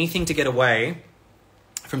do anything to get away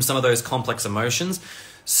from some of those complex emotions.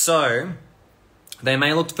 So they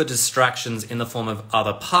may look for distractions in the form of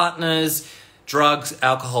other partners, drugs,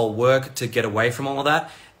 alcohol, work to get away from all of that.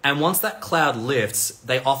 And once that cloud lifts,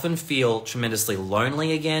 they often feel tremendously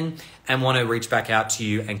lonely again and want to reach back out to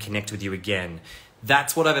you and connect with you again.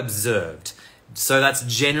 That's what I've observed. So that's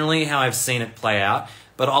generally how I've seen it play out.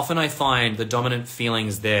 But often I find the dominant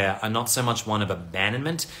feelings there are not so much one of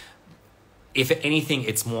abandonment. If anything,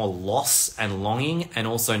 it's more loss and longing and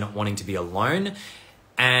also not wanting to be alone.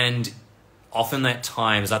 And often at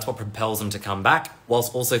times, that's what propels them to come back,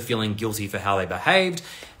 whilst also feeling guilty for how they behaved.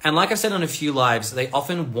 And like I've said on a few lives, they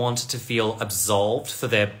often want to feel absolved for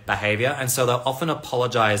their behavior. And so they'll often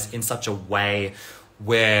apologize in such a way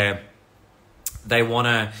where they want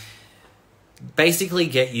to basically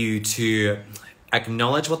get you to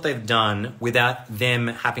acknowledge what they've done without them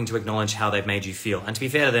having to acknowledge how they've made you feel. And to be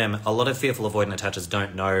fair to them, a lot of fearful avoidant attachers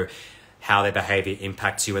don't know how their behavior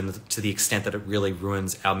impacts you, and to the extent that it really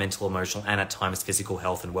ruins our mental, emotional, and at times physical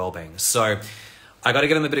health and well-being. So I got to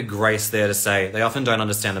give them a bit of grace there to say they often don't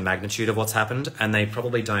understand the magnitude of what's happened, and they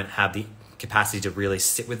probably don't have the capacity to really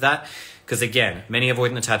sit with that. Because again, many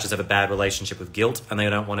avoidant attachers have a bad relationship with guilt, and they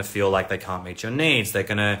don't want to feel like they can't meet your needs. They're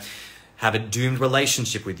going to have a doomed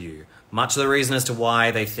relationship with you. Much of the reason as to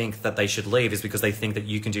why they think that they should leave is because they think that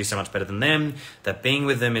you can do so much better than them, that being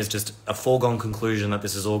with them is just a foregone conclusion that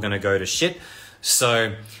this is all going to go to shit.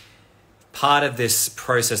 So part of this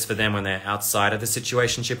process for them when they're outside of the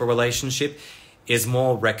situationship or relationship is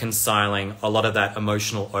more reconciling a lot of that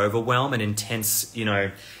emotional overwhelm and intense,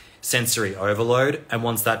 sensory overload. And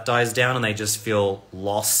once that dies down and they just feel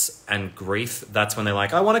loss and grief, that's when they're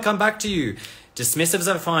like, I want to come back to you. Dismissives,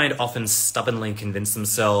 I find, often stubbornly convince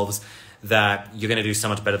themselves that you're going to do so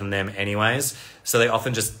much better than them anyways. So they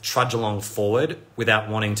often just trudge along forward without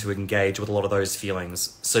wanting to engage with a lot of those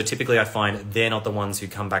feelings. So typically I find they're not the ones who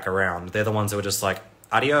come back around. They're the ones who are just like,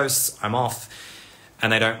 adios, I'm off.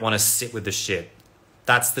 And they don't want to sit with the shit.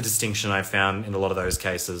 That's the distinction I found in a lot of those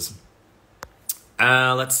cases.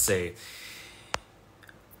 Let's see.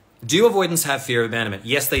 Do avoidants have fear of abandonment?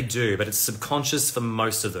 Yes, they do, but it's subconscious for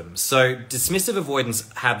most of them. So dismissive avoidants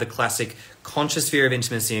have the classic conscious fear of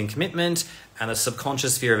intimacy and commitment and the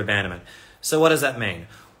subconscious fear of abandonment. So what does that mean?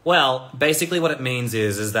 Well, basically what it means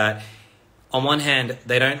is that on one hand,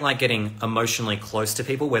 they don't like getting emotionally close to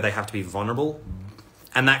people where they have to be vulnerable,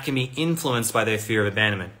 And that can be influenced by their fear of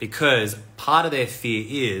abandonment, because part of their fear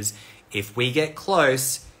is, if we get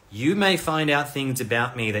close, you may find out things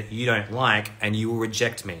about me that you don't like and you will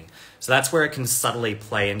reject me. So that's where it can subtly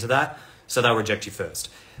play into that. So they'll reject you first.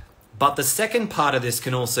 But the second part of this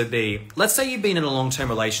can also be, let's say you've been in a long-term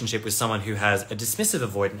relationship with someone who has a dismissive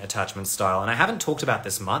avoidant attachment style. And I haven't talked about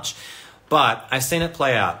this much, but I've seen it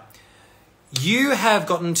play out. You have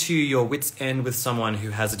gotten to your wit's end with someone who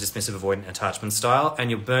has a dismissive avoidant attachment style and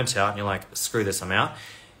you're burnt out and you're like, screw this, I'm out.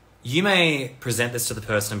 You may present this to the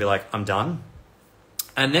person and be like, I'm done.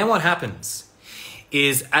 And then what happens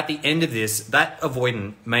is, at the end of this, that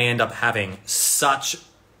avoidant may end up having such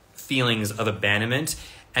feelings of abandonment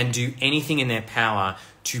and do anything in their power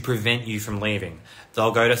to prevent you from leaving.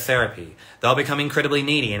 They'll go to therapy. They'll become incredibly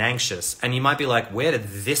needy and anxious. And you might be like, where did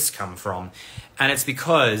this come from? And it's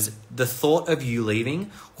because the thought of you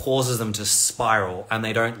leaving causes them to spiral and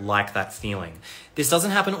they don't like that feeling. This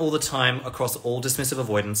doesn't happen all the time across all dismissive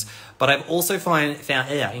avoidance, but I've also found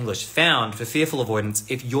for fearful avoidance,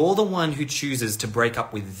 if you're the one who chooses to break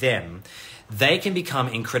up with them, they can become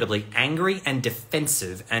incredibly angry and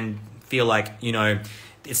defensive and feel like,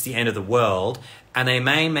 it's the end of the world. And they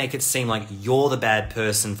may make it seem like you're the bad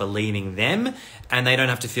person for leaving them, and they don't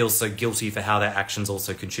have to feel so guilty for how their actions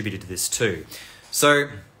also contributed to this too. So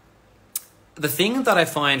the thing that I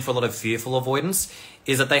find for a lot of fearful avoidance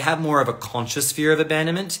is that they have more of a conscious fear of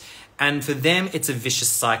abandonment. And for them, it's a vicious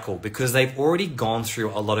cycle because they've already gone through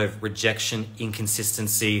a lot of rejection,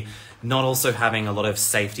 inconsistency, not also having a lot of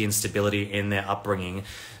safety and stability in their upbringing.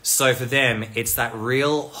 So for them, it's that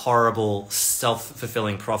real horrible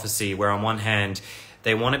self-fulfilling prophecy where on one hand,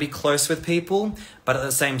 they want to be close with people, but at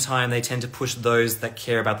the same time, they tend to push those that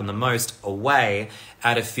care about them the most away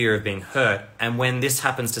out of fear of being hurt. And when this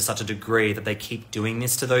happens to such a degree that they keep doing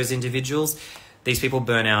this to those individuals, these people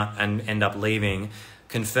burn out and end up leaving,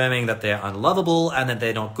 confirming that they're unlovable and that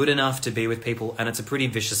they're not good enough to be with people, and it's a pretty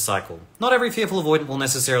vicious cycle. Not every fearful avoidant will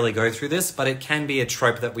necessarily go through this, but it can be a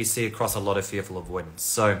trope that we see across a lot of fearful avoidance.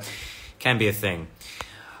 So, can be a thing.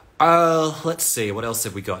 Let's see, what else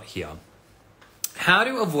have we got here? How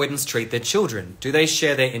do avoidants treat their children? Do they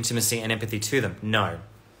share their intimacy and empathy to them? No.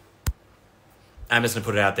 I'm just going to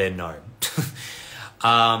put it out there, no.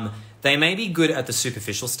 They may be good at the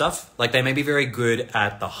superficial stuff. Like they may be very good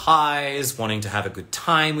at the highs, wanting to have a good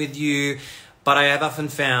time with you. But I have often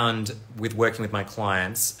found with working with my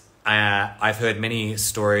clients, I've heard many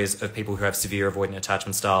stories of people who have severe avoidant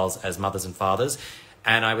attachment styles as mothers and fathers.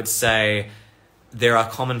 And I would say there are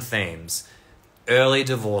common themes. Early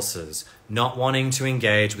divorces, not wanting to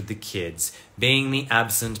engage with the kids, being the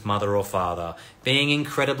absent mother or father, being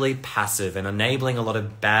incredibly passive and enabling a lot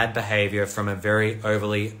of bad behavior from a very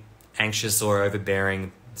overly anxious or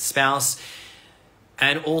overbearing spouse,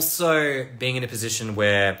 and also being in a position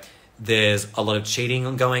where there's a lot of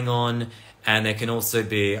cheating going on and there can also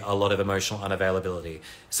be a lot of emotional unavailability.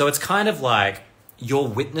 So it's kind of like you're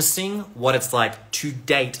witnessing what it's like to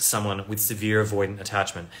date someone with severe avoidant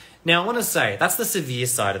attachment. Now, I want to say that's the severe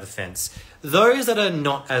side of the fence. Those that are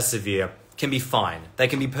not as severe can be fine. They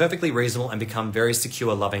can be perfectly reasonable and become very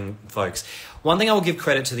secure, loving folks. One thing I will give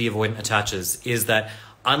credit to the avoidant attachers is that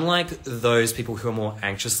unlike those people who are more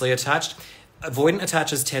anxiously attached, avoidant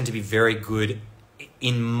attachers tend to be very good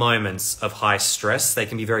in moments of high stress. They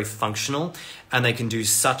can be very functional and they can do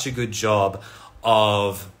such a good job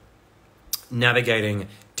of navigating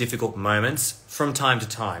difficult moments from time to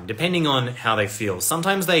time, depending on how they feel.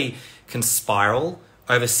 Sometimes they can spiral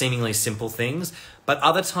over seemingly simple things, but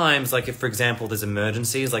other times, like if, for example, there's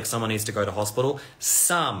emergencies, like someone needs to go to hospital,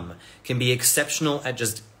 some can be exceptional at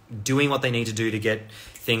just doing what they need to do to get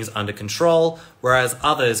things under control, whereas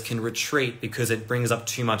others can retreat because it brings up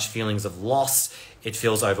too much feelings of loss, it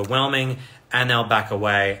feels overwhelming, and they'll back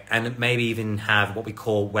away and maybe even have what we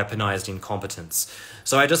call weaponized incompetence.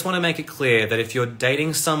 So I just want to make it clear that if you're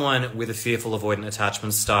dating someone with a fearful avoidant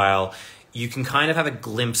attachment style, you can kind of have a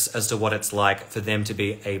glimpse as to what it's like for them to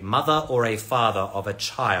be a mother or a father of a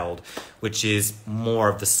child, which is more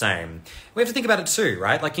of the same. We have to think about it too,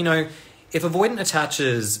 right? Like, if avoidant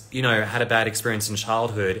attachers, had a bad experience in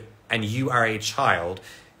childhood and you are a child,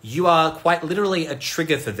 you are quite literally a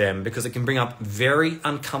trigger for them because it can bring up very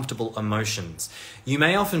uncomfortable emotions. You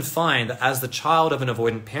may often find that as the child of an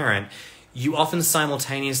avoidant parent, you often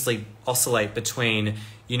simultaneously oscillate between,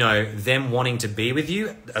 them wanting to be with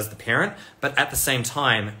you as the parent, but at the same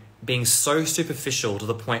time being so superficial to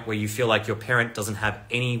the point where you feel like your parent doesn't have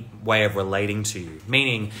any way of relating to you.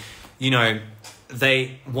 Meaning,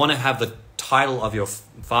 they want to have the title of your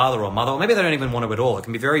father or mother, or maybe they don't even want to at all. It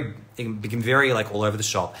can be very like all over the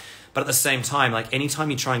shop. But at the same time, like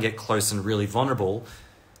anytime you try and get close and really vulnerable,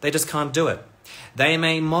 they just can't do it. They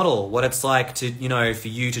may model what it's like to, for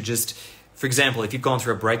you to just, for example, if you've gone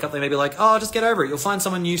through a breakup, they may be like, oh, just get over it. You'll find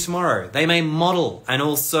someone new tomorrow. They may model and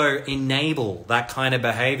also enable that kind of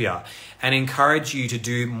behavior and encourage you to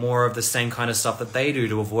do more of the same kind of stuff that they do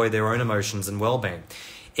to avoid their own emotions and well-being.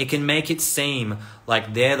 It can make it seem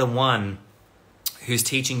like they're the one who's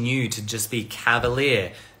teaching you to just be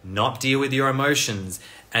cavalier, not deal with your emotions,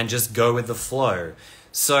 and just go with the flow.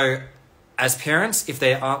 So as parents, if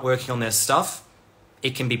they aren't working on their stuff,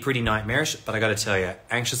 it can be pretty nightmarish, but I got to tell you,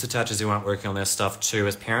 anxious attachers who aren't working on their stuff too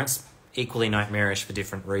as parents, equally nightmarish for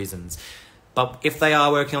different reasons. But if they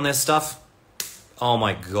are working on their stuff, oh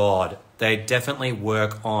my God, they definitely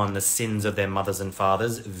work on the sins of their mothers and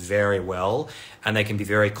fathers very well, and they can be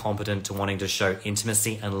very competent to wanting to show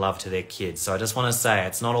intimacy and love to their kids. So I just want to say,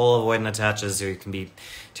 it's not all avoidant attachers who can be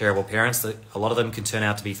terrible parents. A lot of them can turn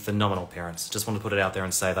out to be phenomenal parents. Just want to put it out there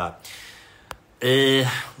and say that.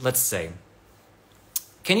 Let's see.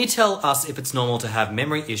 Can you tell us if it's normal to have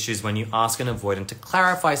memory issues when you ask an avoidant to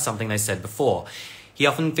clarify something they said before? He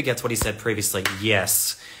often forgets what he said previously.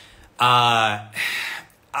 Yes.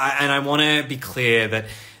 And I want to be clear that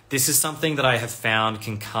this is something that I have found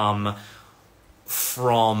can come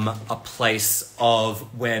from a place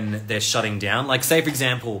of when they're shutting down. Like, say, for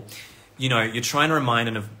example, you're trying to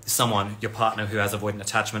remind someone, your partner who has avoidant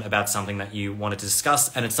attachment, about something that you wanted to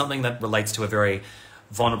discuss, and it's something that relates to a very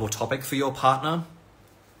vulnerable topic for your partner.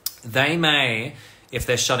 They may, if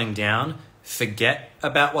they're shutting down, forget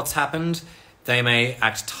about what's happened. They may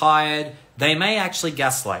act tired. They may actually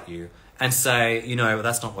gaslight you and say,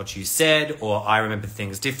 that's not what you said, or I remember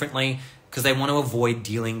things differently, because they want to avoid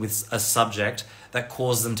dealing with a subject that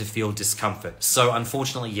causes them to feel discomfort. So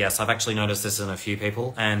unfortunately, yes, I've actually noticed this in a few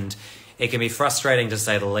people, and it can be frustrating to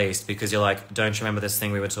say the least, because you're like, don't you remember this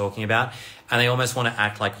thing we were talking about? And they almost want to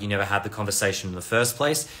act like you never had the conversation in the first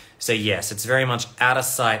place. So yes, it's very much out of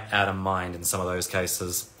sight, out of mind in some of those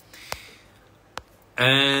cases.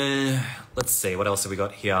 Let's see, what else have we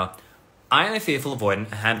got here? I am a fearful avoidant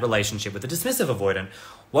and had a relationship with a dismissive avoidant.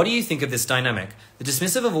 What do you think of this dynamic? The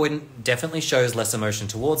dismissive avoidant definitely shows less emotion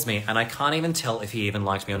towards me, and I can't even tell if he even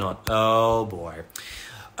liked me or not. Oh boy.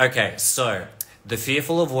 Okay, so the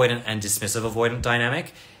fearful avoidant and dismissive avoidant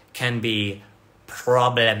dynamic can be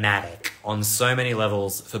problematic on so many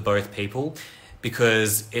levels for both people,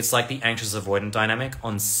 because it's like the anxious avoidant dynamic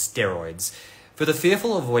on steroids. For the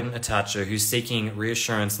fearful avoidant attacher who's seeking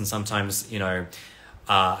reassurance and sometimes,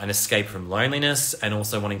 an escape from loneliness and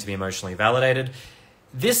also wanting to be emotionally validated,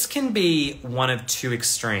 this can be one of two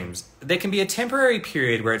extremes. There can be a temporary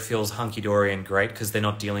period where it feels hunky-dory and great because they're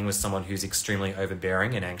not dealing with someone who's extremely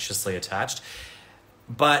overbearing and anxiously attached.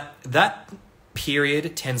 But that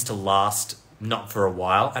period tends to last not for a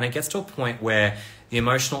while, and it gets to a point where the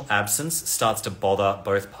emotional absence starts to bother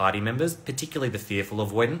both party members, particularly the fearful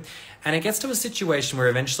avoidant, and it gets to a situation where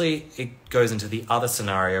eventually it goes into the other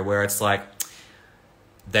scenario where it's like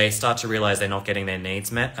they start to realize they're not getting their needs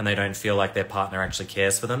met and they don't feel like their partner actually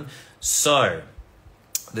cares for them. So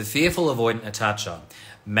the fearful avoidant attacher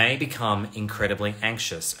may become incredibly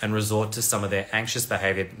anxious and resort to some of their anxious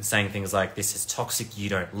behavior, saying things like, this is toxic, you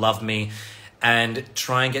don't love me, and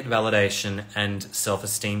try and get validation and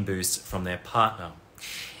self-esteem boosts from their partner.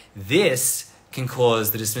 This can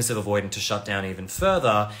cause the dismissive avoidant to shut down even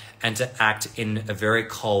further and to act in a very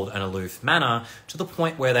cold and aloof manner, to the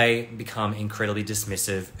point where they become incredibly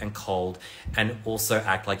dismissive and cold and also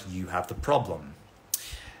act like you have the problem.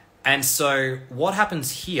 And so what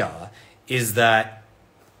happens here is that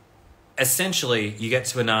essentially you get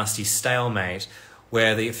to a nasty stalemate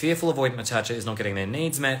where the fearful avoidant attacher is not getting their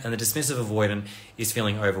needs met and the dismissive avoidant is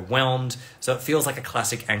feeling overwhelmed. So it feels like a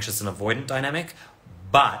classic anxious and avoidant dynamic,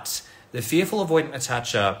 but the fearful avoidant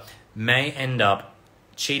attacher may end up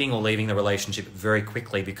cheating or leaving the relationship very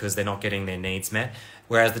quickly because they're not getting their needs met,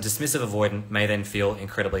 whereas the dismissive avoidant may then feel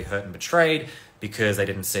incredibly hurt and betrayed because they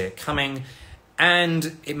didn't see it coming,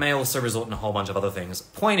 and it may also result in a whole bunch of other things.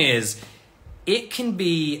 Point is, it can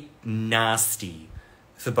be nasty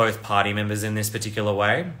for both party members in this particular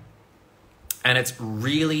way, and it's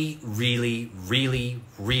really, really, really,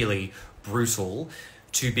 really brutal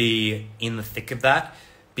to be in the thick of that,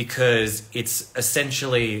 because it's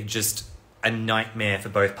essentially just a nightmare for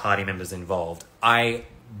both party members involved. I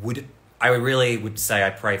really would say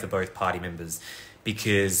I pray for both party members,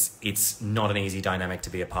 because it's not an easy dynamic to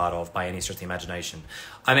be a part of by any stretch of the imagination.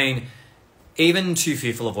 I mean, even two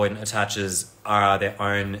fearful avoidant attachers are their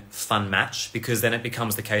own fun match, because then it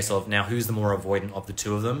becomes the case of now who's the more avoidant of the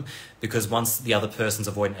two of them, because once the other person's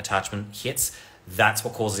avoidant attachment hits, that's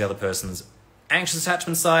what causes the other person's anxious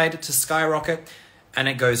attachment side to skyrocket, and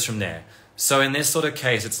it goes from there. So in this sort of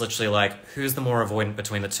case, it's literally like, who's the more avoidant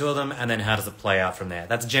between the two of them, and then how does it play out from there?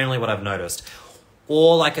 That's generally what I've noticed.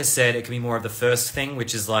 Or like I said, it can be more of the first thing,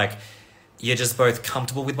 which is like, you're just both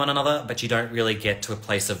comfortable with one another, but you don't really get to a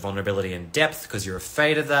place of vulnerability and depth because you're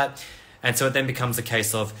afraid of that. And so it then becomes a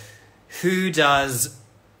case of who does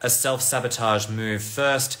a self-sabotage move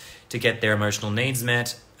first to get their emotional needs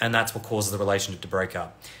met, and that's what causes the relationship to break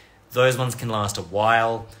up. Those ones can last a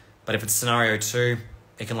while, but if it's scenario 2,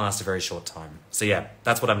 it can last a very short time. So yeah,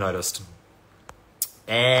 that's what I've noticed.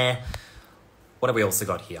 What have we also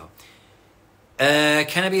got here?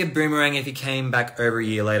 Can it be a boomerang if he came back over a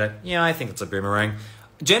year later? Yeah, I think it's a boomerang.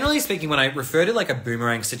 Generally speaking, when I refer to like a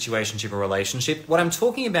boomerang situationship or relationship, what I'm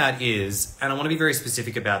talking about is, and I want to be very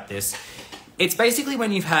specific about this, it's basically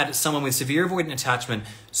when you've had someone with severe avoidant attachment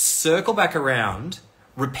circle back around,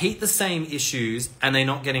 repeat the same issues, and they're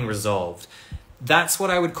not getting resolved. That's what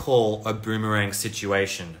I would call a boomerang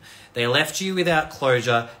situation. They left you without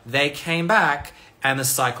closure, they came back, and the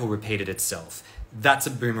cycle repeated itself. That's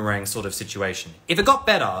a boomerang sort of situation. If it got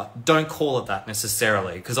better, don't call it that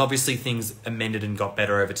necessarily, because obviously things amended and got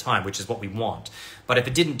better over time, which is what we want. But if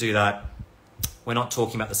it didn't do that, we're not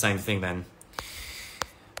talking about the same thing then.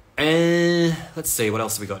 Let's see, what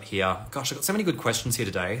else have we got here? Gosh, I've got so many good questions here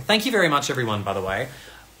today. Thank you very much, everyone, by the way.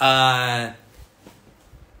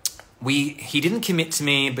 He didn't commit to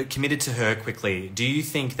me, but committed to her quickly. Do you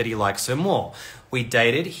think that he likes her more? We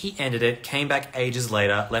dated, he ended it, came back ages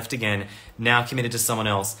later, left again, now committed to someone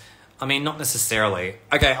else. I mean, not necessarily.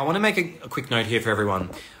 Okay, I want to make a quick note here for everyone.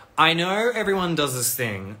 I know everyone does this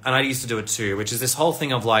thing, and I used to do it too, which is this whole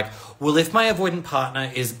thing of like, well, if my avoidant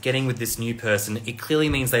partner is getting with this new person, it clearly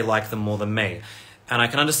means they like them more than me. And I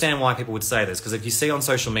can understand why people would say this, because if you see on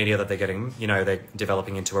social media that they're getting, they're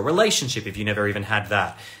developing into a relationship, if you never even had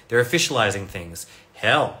that, they're officializing things.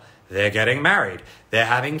 Hell, they're getting married, they're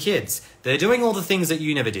having kids, they're doing all the things that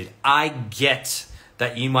you never did. I get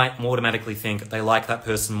that you might automatically think they like that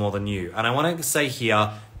person more than you. And I want to say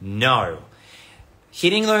here, no.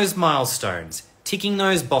 Hitting those milestones, ticking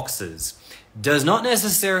those boxes, does not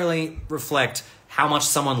necessarily reflect how much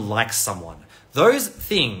someone likes someone. Those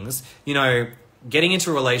things, getting into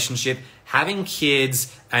a relationship, having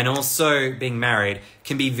kids, and also being married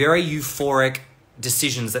can be very euphoric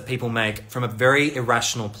decisions that people make from a very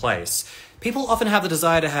irrational place. People often have the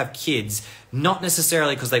desire to have kids, not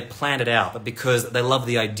necessarily because they planned it out, but because they love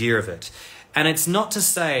the idea of it. And it's not to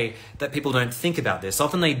say that people don't think about this.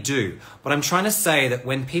 Often they do. But I'm trying to say that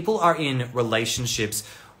when people are in relationships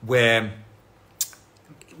where,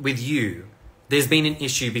 with you, there's been an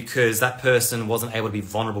issue because that person wasn't able to be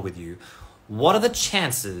vulnerable with you, what are the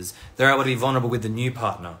chances they're able to be vulnerable with the new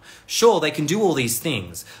partner? Sure, they can do all these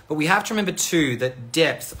things, but we have to remember too that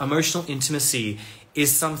depth, emotional intimacy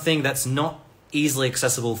is something that's not easily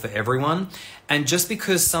accessible for everyone. And just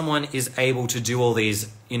because someone is able to do all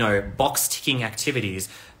these, box ticking activities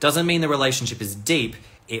doesn't mean the relationship is deep.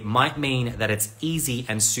 It might mean that it's easy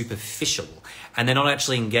and superficial, and they're not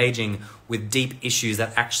actually engaging with deep issues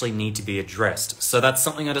that actually need to be addressed. So that's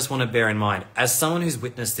something I just want to bear in mind. As someone who's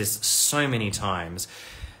witnessed this so many times,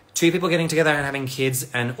 two people getting together and having kids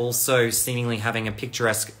and also seemingly having a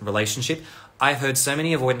picturesque relationship, I've heard so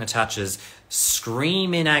many avoidant attachers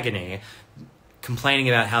scream in agony, complaining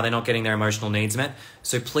about how they're not getting their emotional needs met.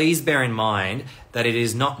 So please bear in mind that it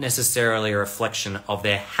is not necessarily a reflection of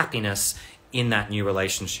their happiness in that new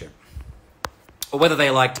relationship, or whether they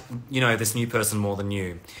liked, this new person more than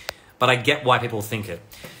you. But I get why people think it.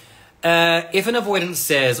 If an avoidant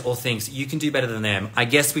says or thinks you can do better than them, I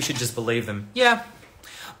guess we should just believe them. Yeah,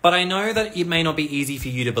 but I know that it may not be easy for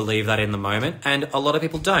you to believe that in the moment, and a lot of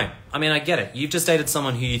people don't. I mean, I get it. You've just dated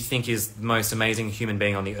someone who you think is the most amazing human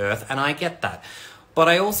being on the earth, and I get that. But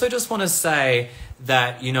I also just want to say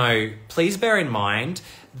that, please bear in mind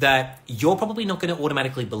that you're probably not going to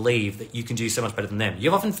automatically believe that you can do so much better than them.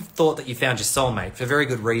 You've often thought that you found your soulmate for very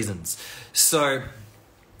good reasons. So,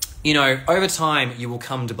 over time, you will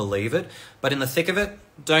come to believe it. But in the thick of it,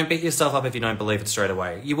 don't beat yourself up if you don't believe it straight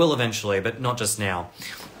away. You will eventually, but not just now.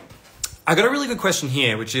 I got a really good question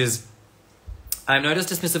here, which is, I've noticed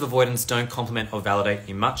dismissive avoidants don't compliment or validate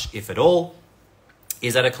you much, if at all.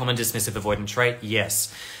 Is that a common dismissive avoidant trait?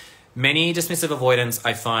 Yes. Many dismissive avoidants,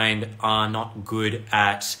 I find, are not good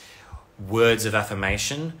at words of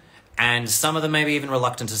affirmation, and some of them may be even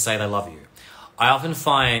reluctant to say they love you. I often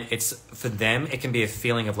find for them, it can be a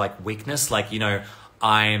feeling of like weakness, like,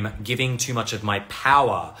 I'm giving too much of my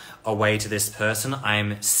power away to this person.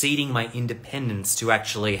 I'm ceding my independence to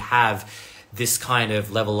actually have this kind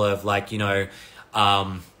of level of like,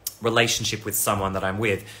 relationship with someone that I'm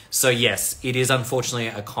with. So yes, it is unfortunately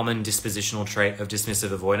a common dispositional trait of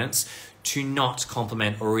dismissive avoidance to not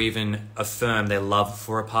compliment or even affirm their love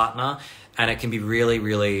for a partner. And it can be really,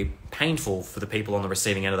 really painful for the people on the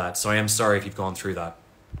receiving end of that. So I am sorry if you've gone through that.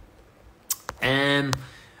 And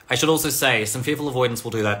I should also say some fearful avoidance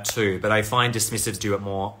will do that too, but I find dismissives do it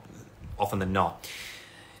more often than not.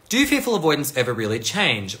 Do fearful avoidance ever really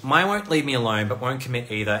change? Mine won't leave me alone, but won't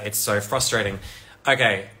commit either. It's so frustrating.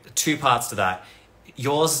 Okay, 2 parts to that.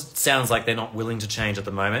 Yours sounds like they're not willing to change at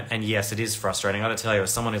the moment. And yes, it is frustrating. I gotta tell you,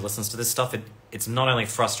 as someone who listens to this stuff, it's not only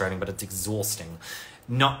frustrating, but it's exhausting.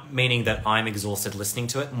 Not meaning that I'm exhausted listening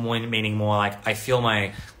to it, meaning more like I feel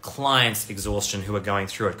my clients' exhaustion who are going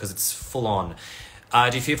through it because it's full on.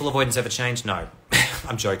 Do fearful avoidance ever change? No.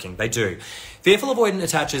 I'm joking. They do. Fearful avoidant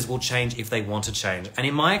attachers will change if they want to change. And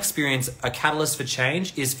in my experience, a catalyst for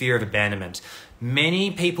change is fear of abandonment. Many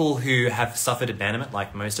people who have suffered abandonment,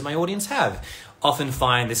 like most of my audience have, often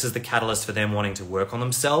find this is the catalyst for them wanting to work on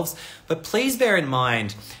themselves. But please bear in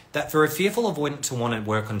mind that for a fearful avoidant to want to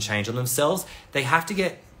work on change on themselves, they have to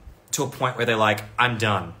get to a point where they're like, I'm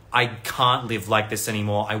done. I can't live like this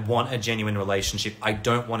anymore. I want a genuine relationship. I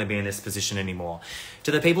don't want to be in this position anymore.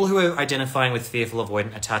 To the people who are identifying with fearful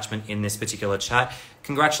avoidant attachment in this particular chat,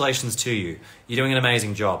 congratulations to you. You're doing an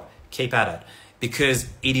amazing job. Keep at it, because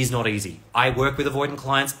it is not easy. I work with avoidant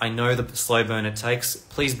clients. I know the slow burn it takes.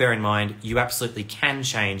 Please bear in mind, you absolutely can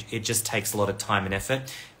change. It just takes a lot of time and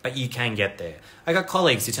effort, but you can get there. I got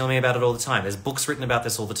colleagues who tell me about it all the time. There's books written about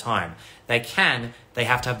this all the time. They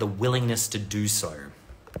have to have the willingness to do so.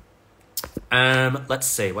 Let's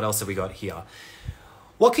see, what else have we got here?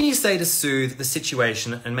 What can you say to soothe the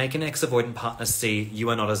situation and make an ex-avoidant partner see you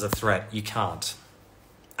are not as a threat? You can't.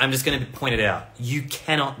 I'm just going to point it out. You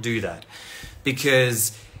cannot do that.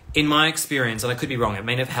 Because in my experience, and I could be wrong, it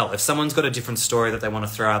may never help. If someone's got a different story that they want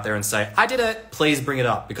to throw out there and say, I did it, please bring it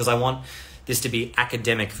up, because I want this to be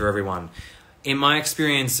academic for everyone. In my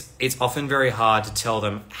experience, it's often very hard to tell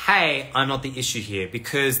them, hey, I'm not the issue here.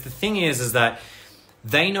 Because the thing is that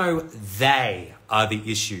they know they are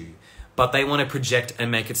the issue, but they want to project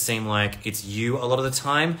and make it seem like it's you a lot of the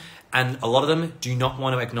time. And a lot of them do not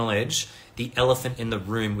want to acknowledge the elephant in the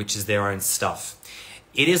room, which is their own stuff.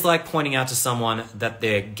 It is like pointing out to someone that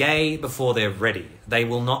they're gay before they're ready. They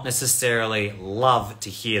will not necessarily love to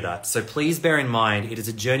hear that. So please bear in mind, it is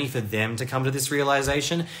a journey for them to come to this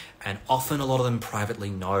realization. And often a lot of them privately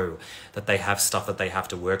know that they have stuff that they have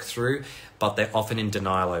to work through, but they're often in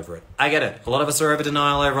denial over it. I get it. A lot of us are over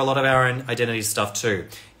denial over a lot of our own identity stuff too.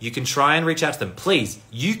 You can try and reach out to them. Please,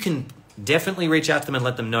 you can definitely reach out to them and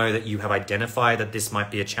let them know that you have identified that this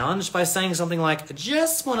might be a challenge by saying something like, I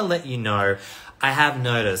just want to let you know, I have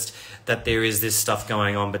noticed that there is this stuff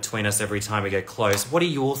going on between us every time we get close. What are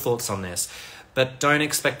your thoughts on this? But don't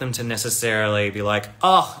expect them to necessarily be like,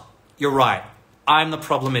 oh, you're right. I'm the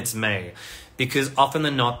problem, it's me. Because often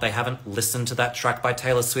than not, they haven't listened to that track by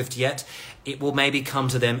Taylor Swift yet. It will maybe come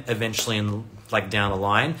to them eventually down the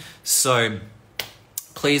line. So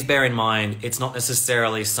please bear in mind, it's not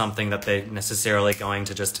necessarily something that they're necessarily going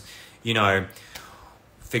to just,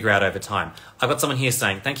 figure out over time. I've got someone here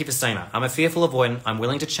saying, thank you for saying that. I'm a fearful avoidant. I'm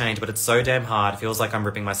willing to change, but it's so damn hard. It feels like I'm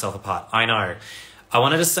ripping myself apart. I know. I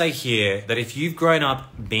wanted to say here that if you've grown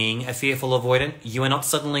up being a fearful avoidant, you are not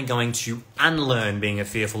suddenly going to unlearn being a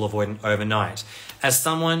fearful avoidant overnight. As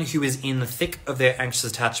someone who is in the thick of their anxious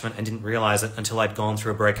attachment and didn't realize it until I'd gone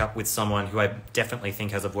through a breakup with someone who I definitely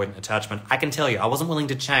think has avoidant attachment, I can tell you, I wasn't willing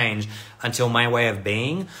to change until my way of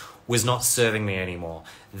being was not serving me anymore.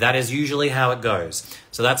 That is usually how it goes.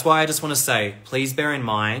 So that's why I just want to say, please bear in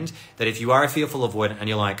mind that if you are a fearful avoidant and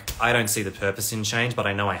you're like, I don't see the purpose in change, but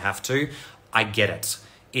I know I have to, I get it.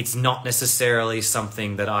 It's not necessarily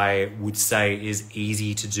something that I would say is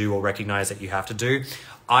easy to do or recognize that you have to do.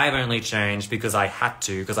 I've only changed because I had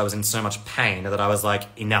to, because I was in so much pain that I was like,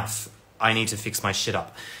 enough. I need to fix my shit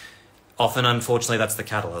up. Often, unfortunately, that's the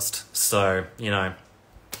catalyst. So,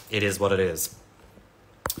 it is what it is.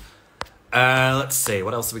 Let's see,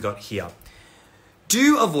 what else have we got here?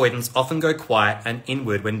 Do avoidants often go quiet and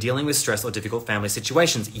inward when dealing with stress or difficult family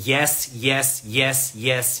situations? Yes, yes, yes,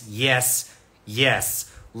 yes, yes, yes.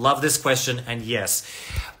 Love this question, and yes.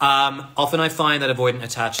 Often I find that avoidant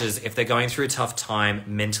attaches, if they're going through a tough time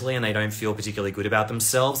mentally and they don't feel particularly good about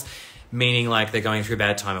themselves, meaning like they're going through a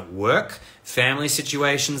bad time at work, family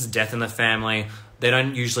situations, death in the family, they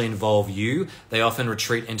don't usually involve you. They often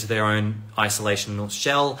retreat into their own isolational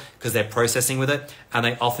shell because they're processing with it, and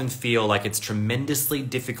they often feel like it's tremendously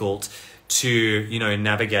difficult to, you know,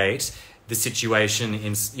 navigate the situation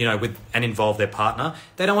in, you know, with and involve their partner.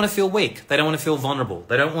 They don't want to feel weak. They don't want to feel vulnerable.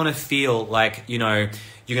 They don't want to feel like, you know,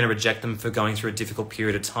 you're going to reject them for going through a difficult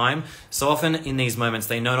period of time. So often in these moments,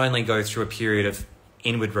 they not only go through a period of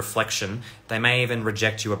inward reflection, they may even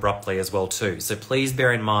reject you abruptly as well too. So please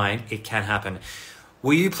bear in mind, it can happen.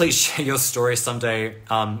 Will you please share your story someday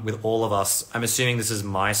with all of us? I'm assuming this is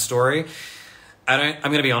my story. I'm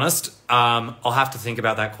going to be honest, I'll have to think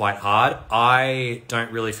about that quite hard. I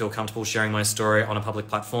don't really feel comfortable sharing my story on a public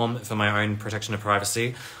platform for my own protection of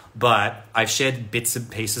privacy, but I've shared bits and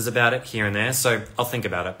pieces about it here and there, so I'll think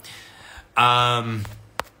about it.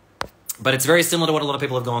 But it's very similar to what a lot of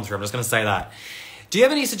people have gone through. I'm just going to say that. Do you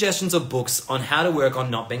have any suggestions or books on how to work on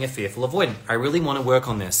not being a fearful avoidant? I really want to work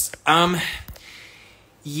on this.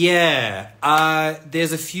 Yeah,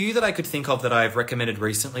 there's a few that I could think of that I've recommended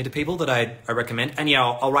recently to people that I recommend. And yeah,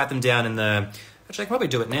 I'll write them down in the... Actually, I can probably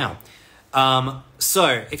do it now.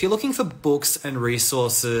 So if you're looking for books and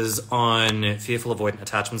resources on fearful avoidant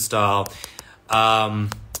attachment style,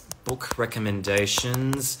 book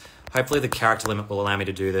recommendations, hopefully the character limit will allow me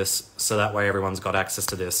to do this, so that way everyone's got access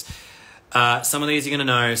to this. Some of these you're going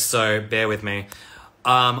to know, so bear with me.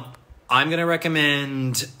 I'm going to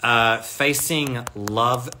recommend Facing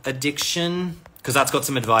Love Addiction, because that's got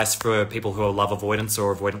some advice for people who are love avoidance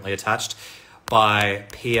or avoidantly attached, by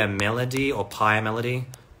Pia Melody or Pia Melody.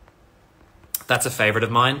 That's a favorite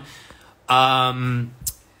of mine. The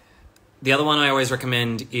other one I always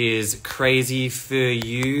recommend is Crazy for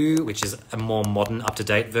You, which is a more modern,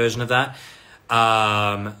 up-to-date version of that.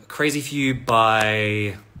 Crazy for You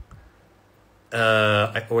by,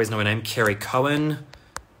 I always know her name, Kerry Cohen.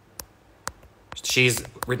 She's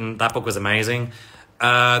written, that book was amazing.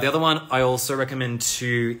 The other one I also recommend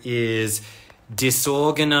too is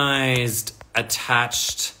Disorganized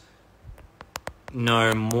Attached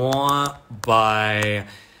No More by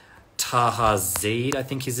Taha Zeed, I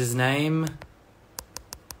think is his name.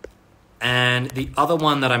 And the other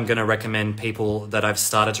one that I'm going to recommend people, that I've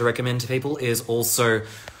started to recommend to people, is also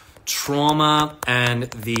Trauma and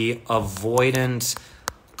the Avoidant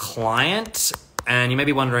Client. And you may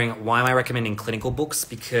be wondering, why am I recommending clinical books?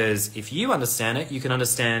 Because if you understand it, you can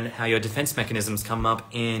understand how your defense mechanisms come up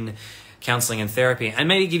in counseling and therapy, and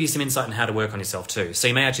maybe give you some insight on how to work on yourself too. So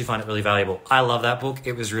you may actually find it really valuable. I love that book.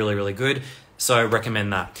 It was really, really good. So I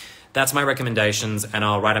recommend that. That's my recommendations, and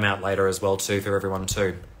I'll write them out later as well too for everyone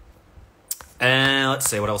too. And let's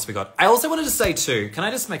see what else we got. I also wanted to say too, can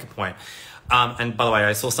I just make a point? And by the way,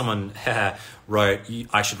 I saw someone wrote,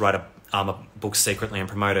 I should write a book secretly and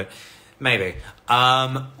promote it. Maybe.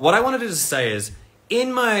 What I wanted to say is,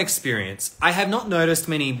 in my experience, I have not noticed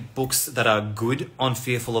many books that are good on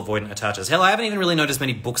fearful avoidant attachers. Hell, I haven't even really noticed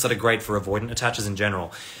many books that are great for avoidant attachers in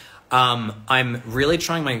general. I'm really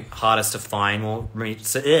trying my hardest to find more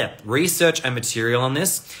research and material on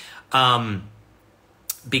this,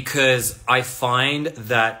 because I find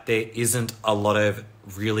that there isn't a lot of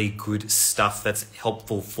really good stuff that's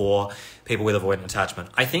helpful for people with avoidant attachment.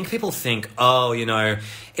 I think people think, oh, you know,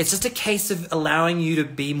 it's just a case of allowing you to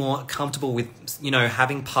be more comfortable with, you know,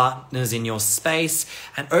 having partners in your space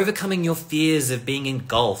and overcoming your fears of being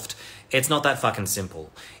engulfed. It's not that fucking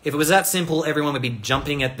simple. If it was that simple, everyone would be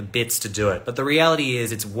jumping at the bits to do it. But the reality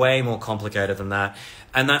is it's way more complicated than that.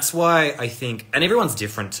 And that's why I think, and everyone's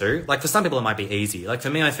different too. Like for some people it might be easy. Like for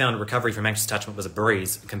me, I found recovery from anxious attachment was a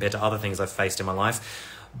breeze compared to other things I've faced in my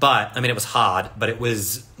life. But, I mean, it was hard, but it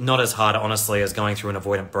was not as hard, honestly, as going through an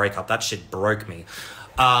avoidant breakup. That shit broke me.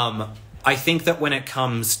 I think that when it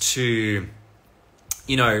comes to,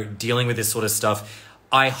 you know, dealing with this sort of stuff,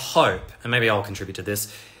 I hope, and maybe I'll contribute to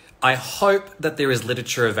this, I hope that there is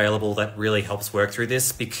literature available that really helps work through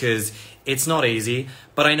this, because it's not easy.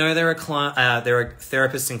 But I know there are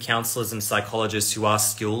therapists and counselors and psychologists who are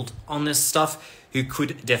skilled on this stuff, who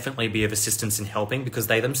could definitely be of assistance in helping, because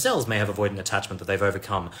they themselves may have avoidant attachment that they've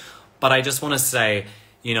overcome. But I just want to say,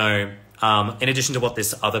 you know, in addition to what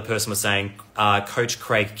this other person was saying, Coach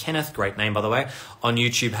Craig Kenneth, great name by the way, on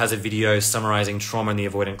YouTube has a video summarizing trauma and the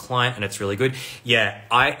avoidant client, and it's really good. Yeah,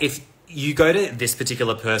 if you go to this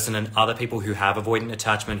particular person and other people who have avoidant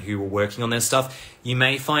attachment who are working on their stuff, you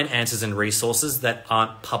may find answers and resources that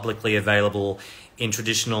aren't publicly available in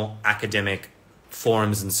traditional academic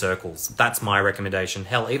forums and circles. That's my recommendation.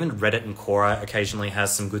 Hell, even Reddit and Quora occasionally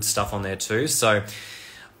has some good stuff on there too. So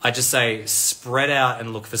I just say spread out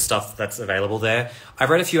and look for stuff that's available there. I've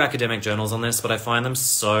read a few academic journals on this, but I find them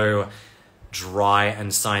so dry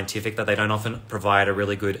and scientific that they don't often provide a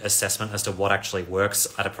really good assessment as to what actually works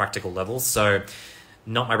at a practical level. So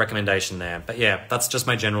not my recommendation there. But yeah, that's just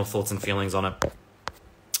my general thoughts and feelings on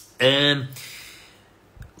it.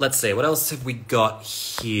 Let's see, what else have we got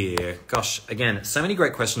here? Gosh, again, so many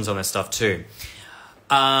great questions on this stuff too.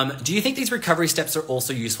 Do you think these recovery steps are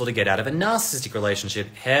also useful to get out of a narcissistic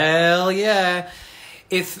relationship? Hell yeah.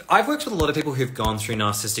 I've worked with a lot of people who've gone through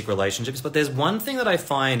narcissistic relationships, but there's one thing that I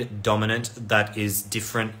find dominant that is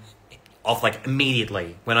different off like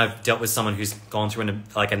immediately when I've dealt with someone who's gone through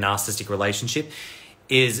a narcissistic relationship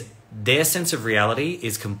is their sense of reality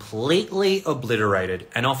is completely obliterated.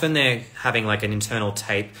 And often they're having like an internal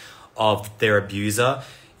tape of their abuser,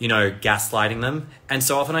 you know, gaslighting them. And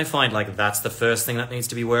so often I find like that's the first thing that needs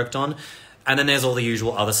to be worked on. And then there's all the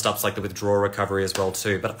usual other stuff like the withdrawal recovery as well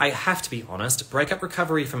too. But I have to be honest, breakup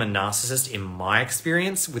recovery from a narcissist in my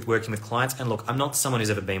experience with working with clients, and look, I'm not someone who's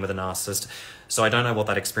ever been with a narcissist, so I don't know what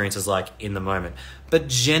that experience is like in the moment. But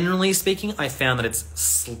generally speaking, I found that it's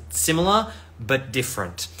similar but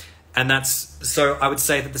different. And so I would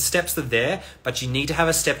say that the steps are there, but you need to have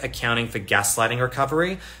a step accounting for gaslighting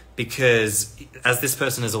recovery. Because, as this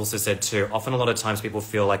person has also said too, often a lot of times people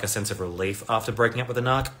feel like a sense of relief after breaking up with a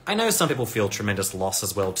narc. I know some people feel tremendous loss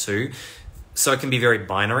as well too, so it can be very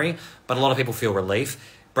binary, but a lot of people feel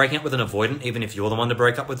relief. Breaking up with an avoidant, even if you're the one to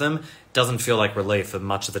break up with them, doesn't feel like relief for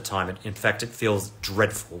much of the time. In fact, it feels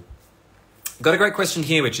dreadful. Got a great question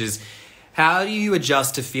here, which is, how do you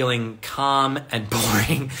adjust to feeling calm and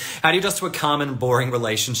boring? How do you adjust to a calm and boring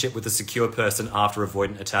relationship with a secure person after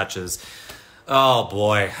avoidant attaches? Oh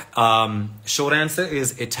boy. Short answer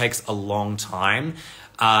is it takes a long time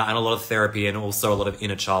and a lot of therapy and also a lot of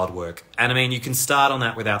inner child work. And I mean, you can start on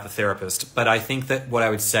that without the therapist, but I think that what I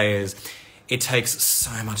would say is it takes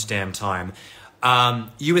so much damn time.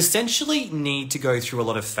 You essentially need to go through a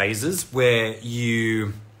lot of phases where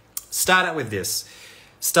you start out with this.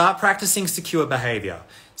 Start practicing secure behavior.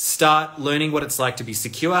 Start learning what it's like to be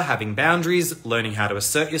secure, having boundaries, learning how to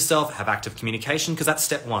assert yourself, have active communication, because that's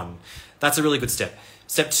step one. That's a really good step.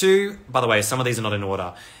 Step two, by the way, some of these are not in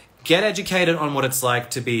order. Get educated on what it's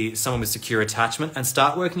like to be someone with secure attachment and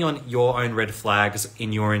start working on your own red flags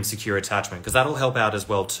in your insecure attachment, because that'll help out as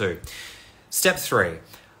well too. Step three,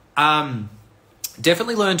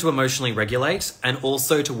 definitely learn to emotionally regulate and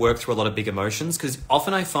also to work through a lot of big emotions, because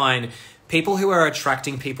often I find people who are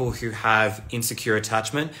attracting people who have insecure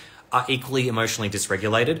attachment are equally emotionally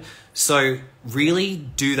dysregulated. So really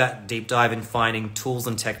do that deep dive in finding tools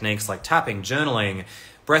and techniques like tapping, journaling,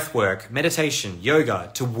 breath work, meditation, yoga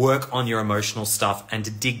to work on your emotional stuff and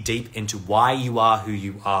to dig deep into why you are who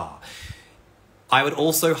you are. I would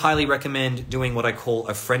also highly recommend doing what I call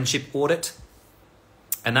a friendship audit.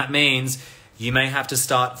 And that means you may have to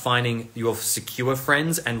start finding your secure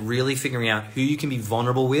friends and really figuring out who you can be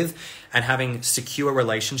vulnerable with and having secure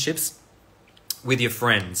relationships with your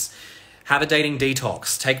friends. Have a dating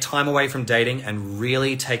detox. Take time away from dating and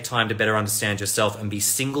really take time to better understand yourself and be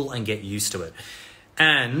single and get used to it.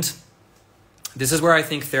 And this is where I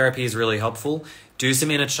think therapy is really helpful. Do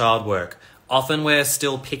some inner child work. Often we're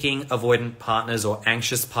still picking avoidant partners or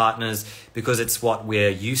anxious partners because it's what we're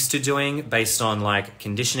used to doing based on like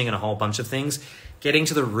conditioning and a whole bunch of things. Getting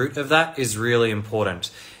to the root of that is really important.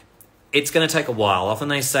 It's going to take a while. Often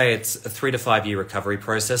they say it's a 3 to 5 year recovery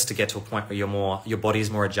process to get to a point where your body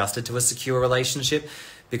is more adjusted to a secure relationship,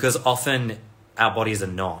 because often our bodies are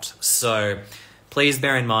not. So please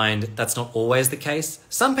bear in mind that's not always the case.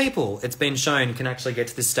 Some people, it's been shown, can actually get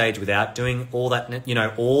to this stage without doing all that,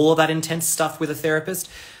 all of that intense stuff with a therapist,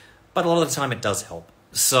 but a lot of the time it does help.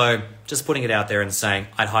 So just putting it out there and saying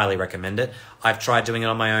I'd highly recommend it. I've tried doing it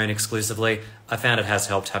on my own exclusively. I found it has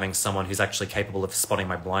helped having someone who's actually capable of spotting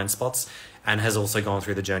my blind spots and has also gone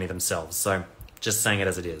through the journey themselves. So just saying it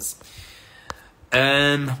as it is.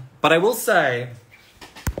 But I will say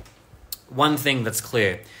one thing that's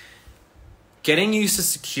clear. Getting used to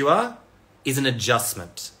secure is an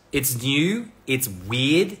adjustment. It's new, it's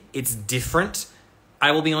weird, it's different.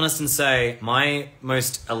 I will be honest and say my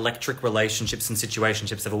most electric relationships and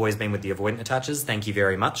situationships have always been with the avoidant attaches. Thank you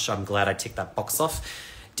very much. I'm glad I ticked that box off.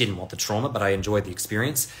 Didn't want the trauma, but I enjoyed the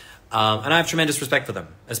experience. And I have tremendous respect for them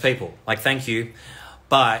as people. Like, thank you.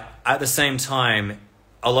 But at the same time,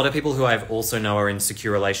 a lot of people who I've also know are in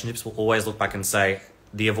secure relationships will always look back and say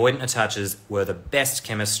the avoidant attaches were the best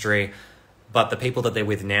chemistry, but the people that they're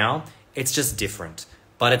with now, it's just different.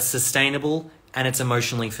 But it's sustainable and it's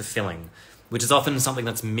emotionally fulfilling, which is often something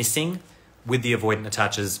that's missing with the avoidant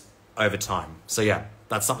attaches over time. So yeah,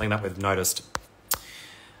 that's something that we've noticed.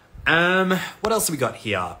 What else have we got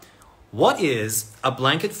here? What is a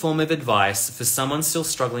blanket form of advice for someone still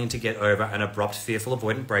struggling to get over an abrupt, fearful,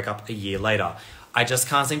 avoidant breakup a year later? I just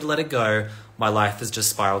can't seem to let it go. My life has just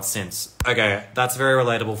spiraled since. Okay, that's very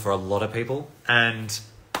relatable for a lot of people. And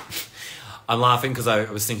I'm laughing because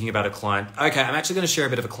I was thinking about a client. Okay, I'm actually going to share a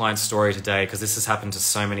bit of a client story today because this has happened to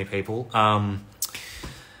so many people.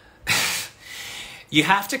 You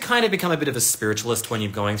have to kind of become a bit of a spiritualist when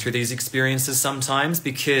you're going through these experiences sometimes,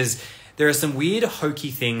 because there are some weird,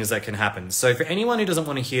 hokey things that can happen. So for anyone who doesn't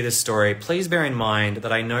want to hear this story, please bear in mind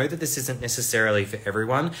that I know that this isn't necessarily for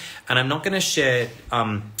everyone, and I'm not going to share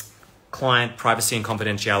client privacy and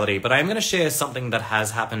confidentiality, but I am going to share something that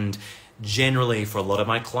has happened generally for a lot of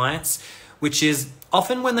my clients, which is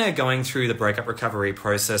often when they're going through the breakup recovery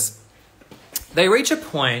process, they reach a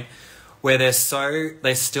point where they're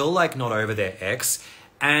still like not over their ex,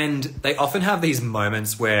 and they often have these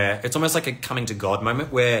moments where it's almost like a coming to God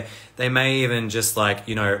moment, where they may even just like,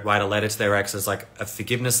 you know, write a letter to their ex as like a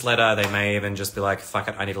forgiveness letter. They may even just be like, fuck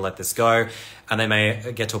it, I need to let this go. And they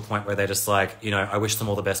may get to a point where they're just like, you know, I wish them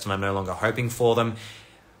all the best and I'm no longer hoping for them.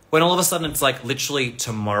 When all of a sudden it's like literally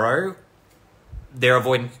tomorrow, their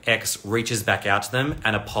avoidant ex reaches back out to them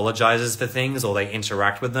and apologizes for things, or they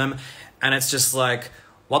interact with them. And it's just like,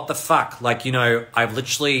 what the fuck? Like, you know, I've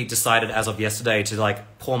literally decided as of yesterday to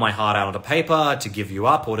like pour my heart out onto paper, to give you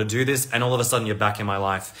up or to do this. And all of a sudden you're back in my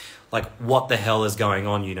life. Like, what the hell is going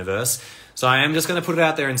on, universe? So I am just going to put it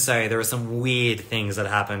out there and say there are some weird things that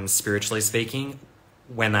happen, spiritually speaking,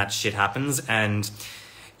 when that shit happens. And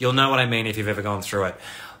you'll know what I mean if you've ever gone through it.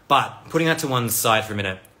 But putting that to one side for a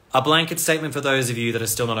minute, a blanket statement for those of you that are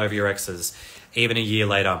still not over your exes, even a year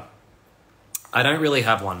later. I don't really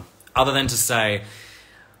have one, other than to say,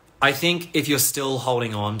 I think if you're still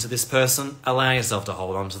holding on to this person, allow yourself to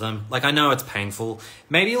hold on to them. Like, I know it's painful.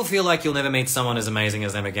 Maybe you'll feel like you'll never meet someone as amazing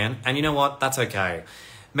as them again. And you know what? That's okay.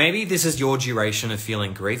 Maybe this is your duration of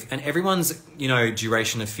feeling grief, and everyone's, you know,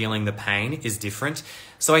 duration of feeling the pain is different.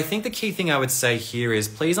 So I think the key thing I would say here is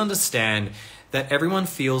please understand that everyone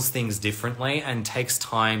feels things differently and takes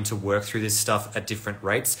time to work through this stuff at different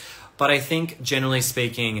rates. But I think generally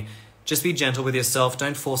speaking, just be gentle with yourself.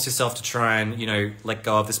 Don't force yourself to try and, you know, let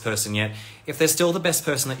go of this person yet. If they're still the best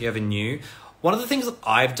person that you ever knew, one of the things that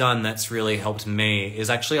I've done that's really helped me is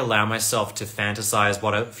actually allow myself to fantasize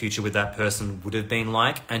what a future with that person would have been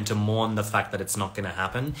like, and to mourn the fact that it's not going to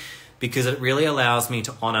happen, because it really allows me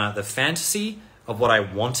to honor the fantasy of what I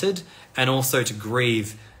wanted and also to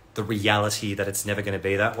grieve the reality that it's never going to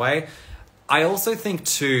be that way. I also think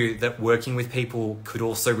too that working with people could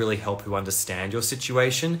also really help who understand your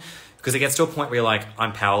situation, because it gets to a point where you're like,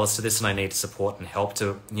 I'm powerless to this and I need support and help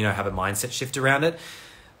to, you know, have a mindset shift around it.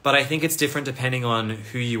 But I think it's different depending on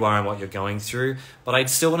who you are and what you're going through. But I'd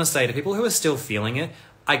still want to say to people who are still feeling it,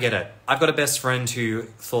 I get it. I've got a best friend who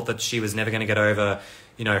thought that she was never going to get over,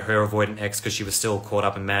 you know, her avoidant ex because she was still caught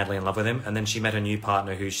up and madly in love with him. And then she met a new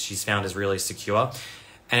partner who she's found is really secure.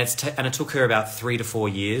 And it took her about 3 to 4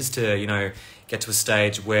 years to, you know, get to a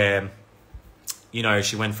stage where, you know,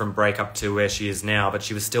 she went from breakup to where she is now, but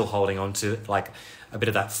she was still holding on to like a bit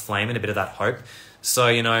of that flame and a bit of that hope. So,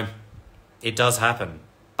 you know, it does happen.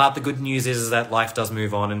 But the good news is that life does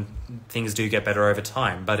move on and things do get better over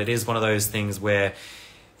time. But it is one of those things where,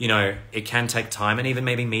 you know, it can take time, and even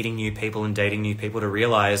maybe meeting new people and dating new people to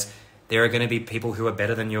realize there are going to be people who are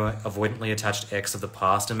better than your avoidantly attached ex of the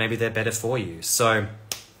past, and maybe they're better for you. So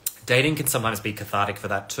dating can sometimes be cathartic for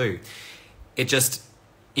that too. It just,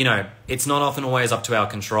 you know, it's not often always up to our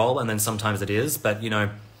control, and then sometimes it is, but, you know,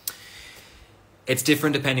 it's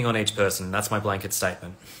different depending on each person. That's my blanket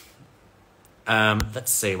statement.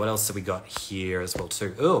 Let's see, what else have we got here as well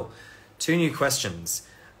too? Oh, 2 new questions.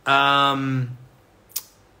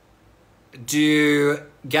 Do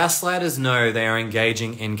gaslighters know they are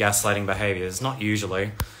engaging in gaslighting behaviors? Not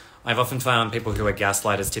usually. I've often found people who are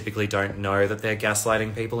gaslighters typically don't know that they're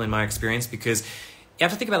gaslighting people, in my experience, because you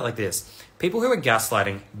have to think about it like this. People who are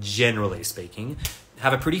gaslighting, generally speaking,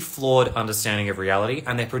 have a pretty flawed understanding of reality,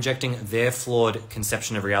 and they're projecting their flawed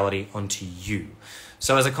conception of reality onto you.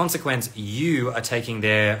 So as a consequence, you are taking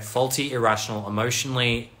their faulty, irrational,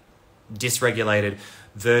 emotionally dysregulated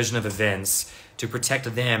version of events to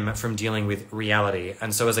protect them from dealing with reality.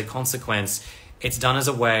 And so as a consequence, it's done as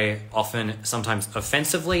a way, often, sometimes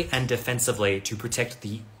offensively and defensively, to protect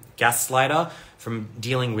the gaslighter from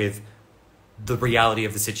dealing with the reality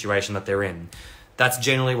of the situation that they're in. That's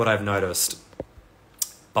generally what I've noticed.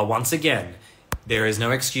 But once again, there is no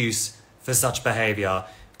excuse for such behavior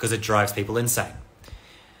because it drives people insane.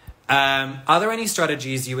 Are there any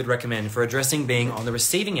strategies you would recommend for addressing being on the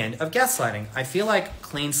receiving end of gaslighting? I feel like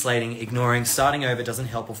clean slating, ignoring, starting over doesn't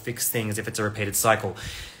help or fix things if it's a repeated cycle.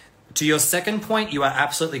 To your second point, you are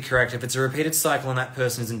absolutely correct. If it's a repeated cycle and that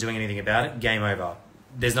person isn't doing anything about it, game over.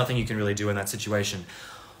 There's nothing you can really do in that situation.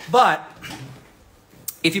 But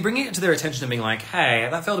if you're bringing it to their attention and being like, hey,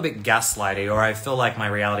 that felt a bit gaslighty, or I feel like my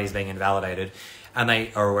reality is being invalidated, and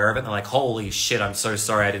they are aware of it, and they're like, holy shit, I'm so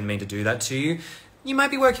sorry, I didn't mean to do that to you. You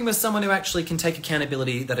might be working with someone who actually can take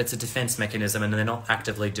accountability that it's a defense mechanism and they're not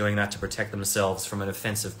actively doing that to protect themselves from an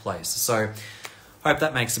offensive place. So I hope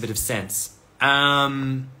that makes a bit of sense.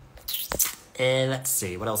 Let's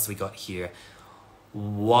see, what else we got here?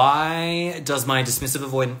 Why does my dismissive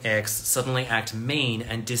avoidant ex suddenly act mean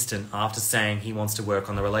and distant after saying he wants to work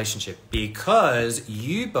on the relationship? Because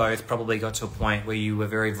you both probably got to a point where you were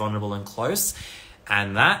very vulnerable and close,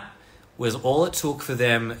 and that was all it took for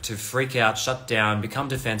them to freak out, shut down, become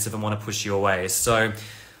defensive, and want to push you away. So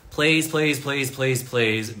please, please, please, please,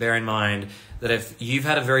 please bear in mind that if you've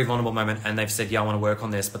had a very vulnerable moment and they've said, yeah, I want to work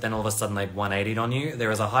on this, but then all of a sudden they've 180'd on you,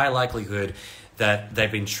 there is a high likelihood that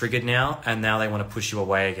they've been triggered now and now they want to push you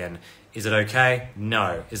away again. Is it okay?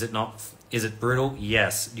 No. Is it not? Is it brutal?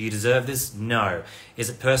 Yes. Do you deserve this? No. Is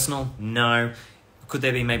it personal? No. Could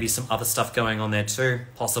there be maybe some other stuff going on there too?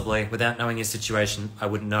 Possibly. Without knowing your situation, I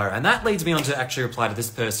wouldn't know. And that leads me on to actually reply to this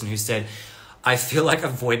person who said, I feel like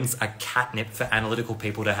avoidants are catnip for analytical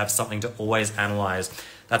people to have something to always analyze.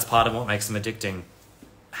 That's part of what makes them addicting.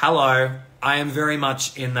 Hello, I am very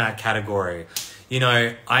much in that category. You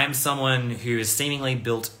know, I am someone who has seemingly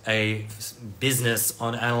built a business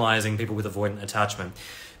on analyzing people with avoidant attachment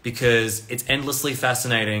because it's endlessly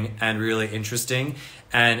fascinating and really interesting.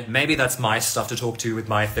 And maybe that's my stuff to talk to with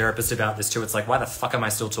my therapist about this too. It's like, why the fuck am I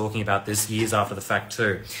still talking about this years after the fact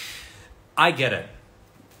too? I get it.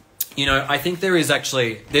 You know, I think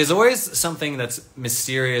there's always something that's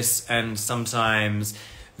mysterious and sometimes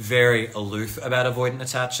very aloof about avoidant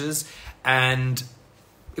attachers. And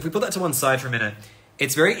if we put that to one side for a minute,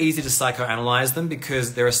 it's very easy to psychoanalyze them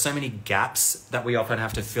because there are so many gaps that we often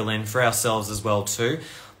have to fill in for ourselves as well too.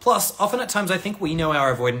 Plus, often at times I think we know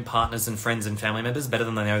our avoidant partners and friends and family members better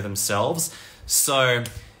than they know themselves. So,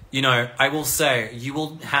 you know, I will say you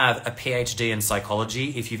will have a PhD in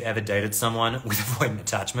psychology if you've ever dated someone with avoidant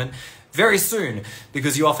attachment very soon,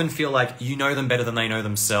 because you often feel like you know them better than they know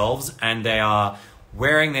themselves and they are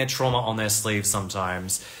wearing their trauma on their sleeve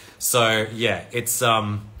sometimes. So yeah, it's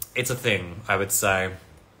a thing, I would say.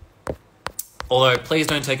 Although please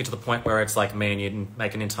don't take it to the point where it's like me and you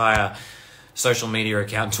make an entire social media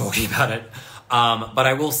account talking about it. But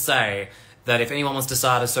I will say that if anyone wants to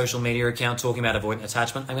start a social media account talking about avoidant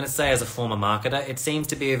attachment, I'm going to say as a former marketer, it seems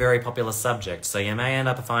to be a very popular subject. So you may end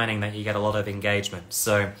up finding that you get a lot of engagement.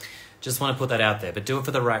 So just want to put that out there, but do it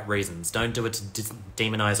for the right reasons. Don't do it to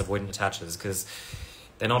demonize avoidant attachers because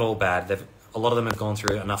they're not all bad. A lot of them have gone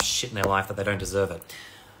through enough shit in their life that they don't deserve it.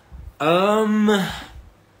 I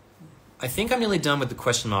think I'm nearly done with the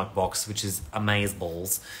question mark box, which is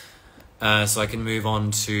amazeballs. So I can move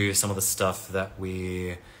on to some of the stuff that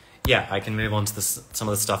I can move on to some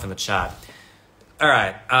of the stuff in the chat. All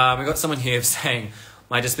right, we've got someone here saying,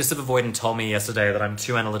 my dismissive avoidant told me yesterday that I'm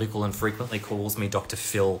too analytical and frequently calls me Dr.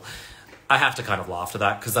 Phil. I have to kind of laugh at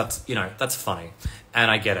that because that's funny,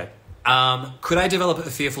 and I get it. Could I develop a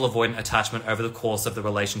fearful avoidant attachment over the course of the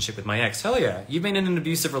relationship with my ex? Hell yeah. You've been in an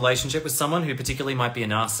abusive relationship with someone who particularly might be a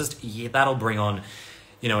narcissist. Yeah, that'll bring on,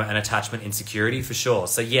 an attachment insecurity for sure.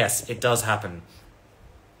 So yes, it does happen.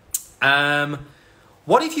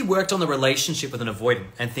 What if you worked on the relationship with an avoidant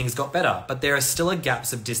and things got better, but there are still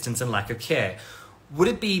gaps of distance and lack of care? Would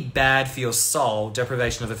it be bad for your soul,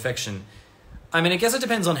 deprivation of affection? I mean, I guess it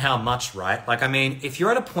depends on how much, right? Like, I mean, if you're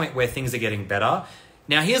at a point where things are getting better,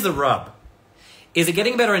 now here's the rub. Is it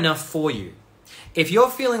getting better enough for you? If you're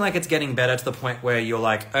feeling like it's getting better to the point where you're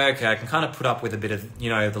like, okay, I can kind of put up with a bit of,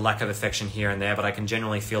 the lack of affection here and there, but I can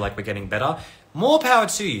generally feel like we're getting better, more power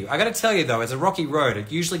to you. I got to tell you though, it's a rocky road.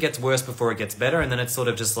 It usually gets worse before it gets better. And then it's sort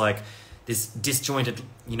of just like this disjointed,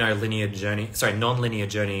 non-linear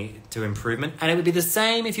journey to improvement. And it would be the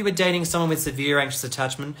same if you were dating someone with severe anxious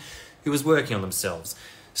attachment who was working on themselves.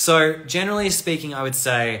 So generally speaking, I would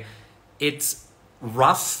say it's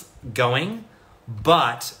rough going,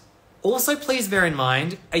 but also please bear in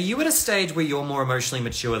mind, are you at a stage where you're more emotionally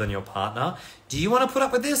mature than your partner? Do you want to put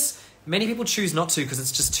up with this? Many people choose not to because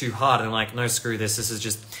it's just too hard and like, no, screw this. This is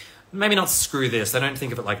just, maybe not screw this. They don't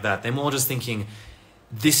think of it like that. They're more just thinking,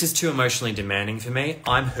 this is too emotionally demanding for me.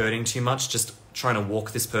 I'm hurting too much just trying to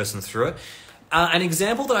walk this person through it. An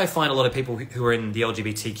example that I find a lot of people who are in the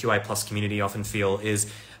LGBTQI plus community often feel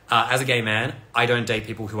is, as a gay man, I don't date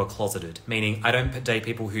people who are closeted, meaning I don't date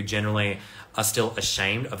people who generally are still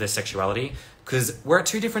ashamed of their sexuality because we're at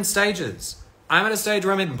two different stages. I'm at a stage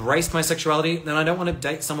where I've embraced my sexuality, then I don't want to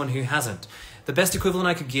date someone who hasn't. The best equivalent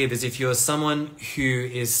I could give is if you're someone who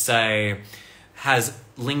is, say, has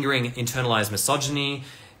lingering internalized misogyny,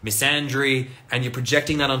 misandry, and you're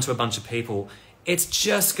projecting that onto a bunch of people, it's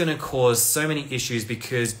just going to cause so many issues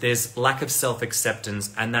because there's lack of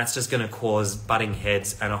self-acceptance, and that's just going to cause butting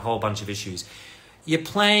heads and a whole bunch of issues. You're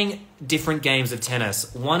playing different games of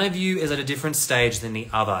tennis. One of you is at a different stage than the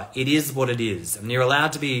other. It is what it is. And you're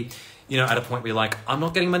allowed to be, at a point where you're like, I'm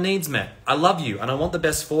not getting my needs met. I love you and I want the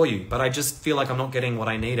best for you, but I just feel like I'm not getting what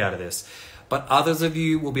I need out of this. But others of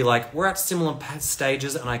you will be like, we're at similar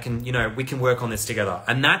stages and I can, we can work on this together.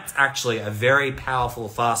 And that's actually a very powerful,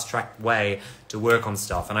 fast-track way to work on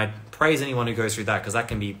stuff. And I praise anyone who goes through that because that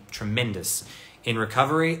can be tremendous in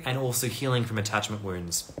recovery and also healing from attachment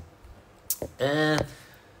wounds. I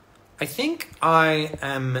think I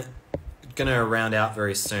am going to round out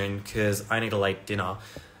very soon because I need a late dinner.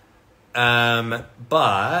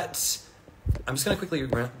 But I'm just going to quickly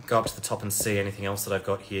go up to the top and see anything else that I've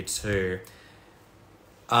got here too.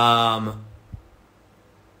 I've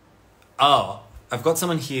got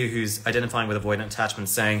someone here who's identifying with avoidant attachment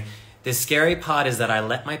saying, the scary part is that I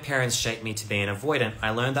let my parents shape me to be an avoidant. I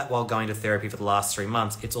learned that while going to therapy for the last 3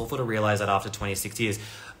 months. It's awful to realize that after 26 years.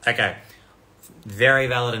 Okay. Very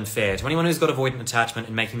valid and fair. To anyone who's got avoidant attachment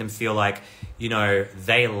and making them feel like,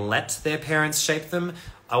 they let their parents shape them,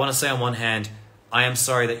 I want to say on one hand, I am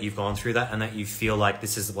sorry that you've gone through that and that you feel like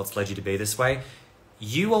this is what's led you to be this way.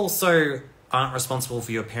 You also aren't responsible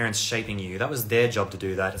for your parents shaping you. That was their job to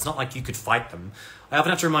do that. It's not like you could fight them. I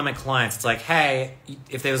often have to remind my clients, it's like, hey,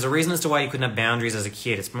 if there was a reason as to why you couldn't have boundaries as a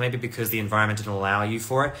kid, it's maybe because the environment didn't allow you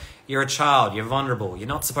for it. You're a child, you're vulnerable. You're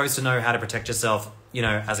not supposed to know how to protect yourself,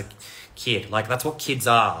 as a kid. Like, that's what kids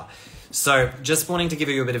are. So just wanting to give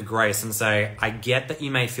you a bit of grace and say, I get that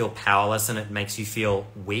you may feel powerless and it makes you feel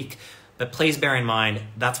weak, but please bear in mind,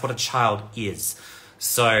 that's what a child is.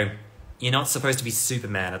 So you're not supposed to be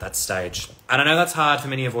Superman at that stage. And I know that's hard for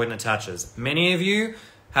many avoidant attachers. Many of you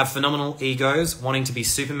have phenomenal egos wanting to be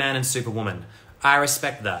Superman and Superwoman. I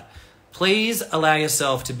respect that. Please allow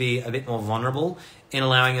yourself to be a bit more vulnerable in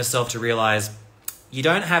allowing yourself to realize you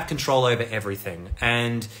don't have control over everything.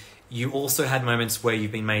 And you also had moments where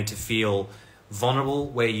you've been made to feel vulnerable,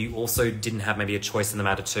 where you also didn't have maybe a choice in the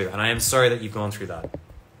matter too. And I am sorry that you've gone through that.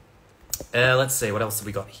 Let's see, what else have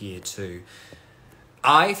we got here too?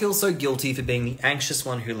 I feel so guilty for being the anxious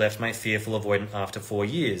one who left my fearful avoidant after 4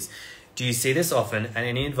 years. Do you see this often, and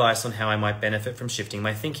any advice on how I might benefit from shifting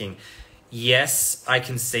my thinking? Yes, I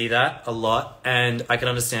can see that a lot, and I can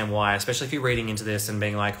understand why, especially if you're reading into this and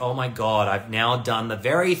being like, oh my God, I've now done the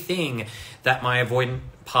very thing that my avoidant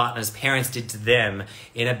partner's parents did to them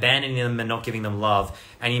in abandoning them and not giving them love,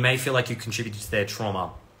 and you may feel like you contributed to their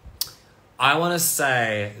trauma. I want to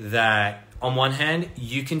say that on one hand,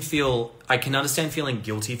 I can understand feeling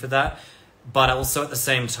guilty for that, but also at the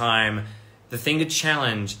same time, the thing to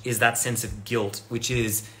challenge is that sense of guilt, which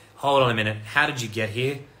is, hold on a minute, how did you get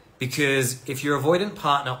here? Because if your avoidant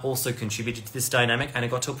partner also contributed to this dynamic and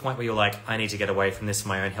it got to a point where you're like, I need to get away from this for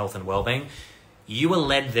my own health and well-being, you were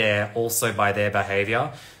led there also by their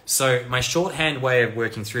behavior. So my shorthand way of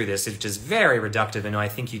working through this, which is very reductive, and I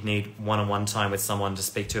think you'd need one-on-one time with someone to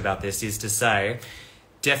speak to about this, is to say,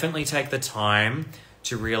 definitely take the time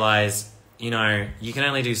to realize, you can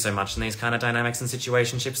only do so much in these kind of dynamics and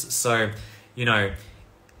situationships. So,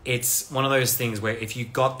 it's one of those things where if you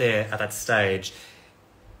got there at that stage,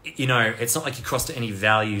 it's not like you crossed any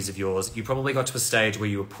values of yours. You probably got to a stage where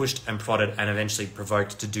you were pushed and prodded and eventually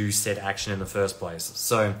provoked to do said action in the first place.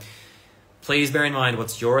 So please bear in mind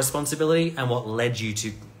what's your responsibility and what led you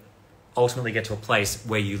to ultimately get to a place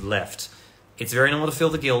where you left. It's very normal to feel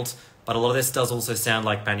the guilt, but a lot of this does also sound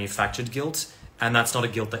like manufactured guilt, and that's not a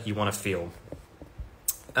guilt that you want to feel.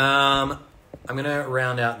 I'm going to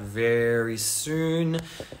round out very soon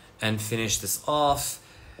and finish this off.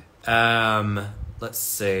 Let's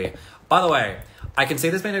see. By the way, I can see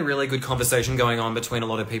there's been a really good conversation going on between a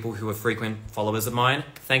lot of people who are frequent followers of mine.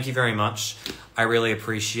 Thank you very much. I really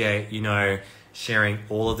appreciate, sharing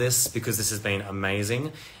all of this because this has been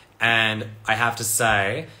amazing. And I have to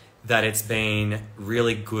say that it's been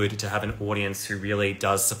really good to have an audience who really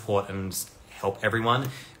does support and help everyone,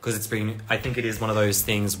 because I think it is one of those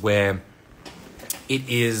things where it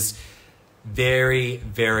is very,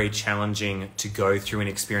 very challenging to go through an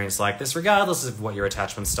experience like this, regardless of what your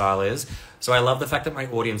attachment style is. So I love the fact that my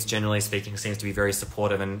audience, generally speaking, seems to be very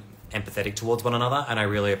supportive and empathetic towards one another, and I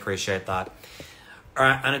really appreciate that. All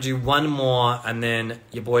right, I'm going to do one more, and then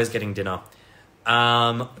your boy's getting dinner.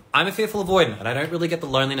 I'm a fearful avoidant, and I don't really get the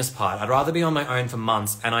loneliness part. I'd rather be on my own for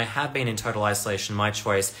months, and I have been in total isolation, my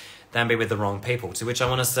choice, than be with the wrong people, to which I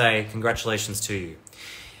want to say congratulations to you.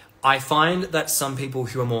 I find that some people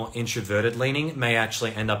who are more introverted leaning may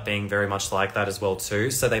actually end up being very much like that as well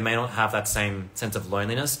too. So they may not have that same sense of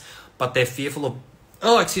loneliness, but their fearful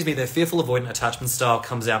avoidant attachment style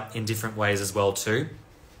comes out in different ways as well too.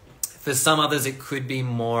 For some others, it could be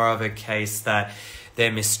more of a case that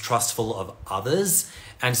they're mistrustful of others.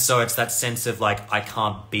 And so it's that sense of like, I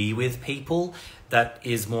can't be with people that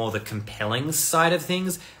is more the compelling side of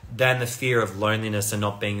things than the fear of loneliness and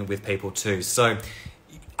not being with people too. So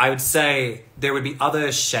I would say there would be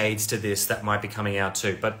other shades to this that might be coming out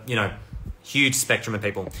too, but you know, huge spectrum of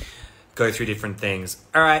people go through different things.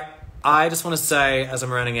 All right. I just want to say, as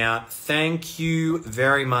I'm running out, thank you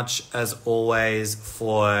very much, as always,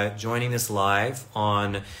 for joining this live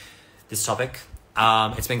on this topic.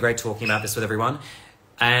 It's been great talking about this with everyone.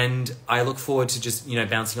 And I look forward to just, you know,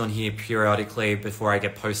 bouncing on here periodically before I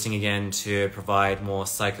get posting again to provide more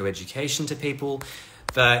psychoeducation to people.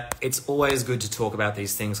 But it's always good to talk about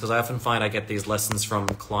these things because I often find I get these lessons from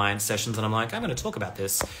client sessions and I'm like, I'm going to talk about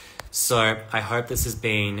this. So I hope this has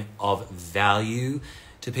been of value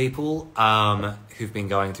to people who've been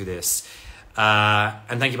going through this.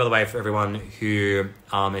 And thank you, by the way, for everyone who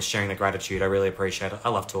is sharing their gratitude. I really appreciate it. I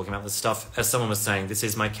love talking about this stuff. As someone was saying, this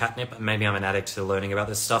is my catnip. Maybe I'm an addict to learning about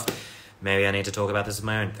this stuff. Maybe I need to talk about this with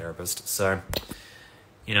my own therapist. So,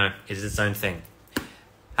 you know, it is its own thing.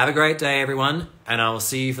 Have a great day, everyone, and I will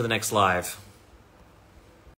see you for the next live.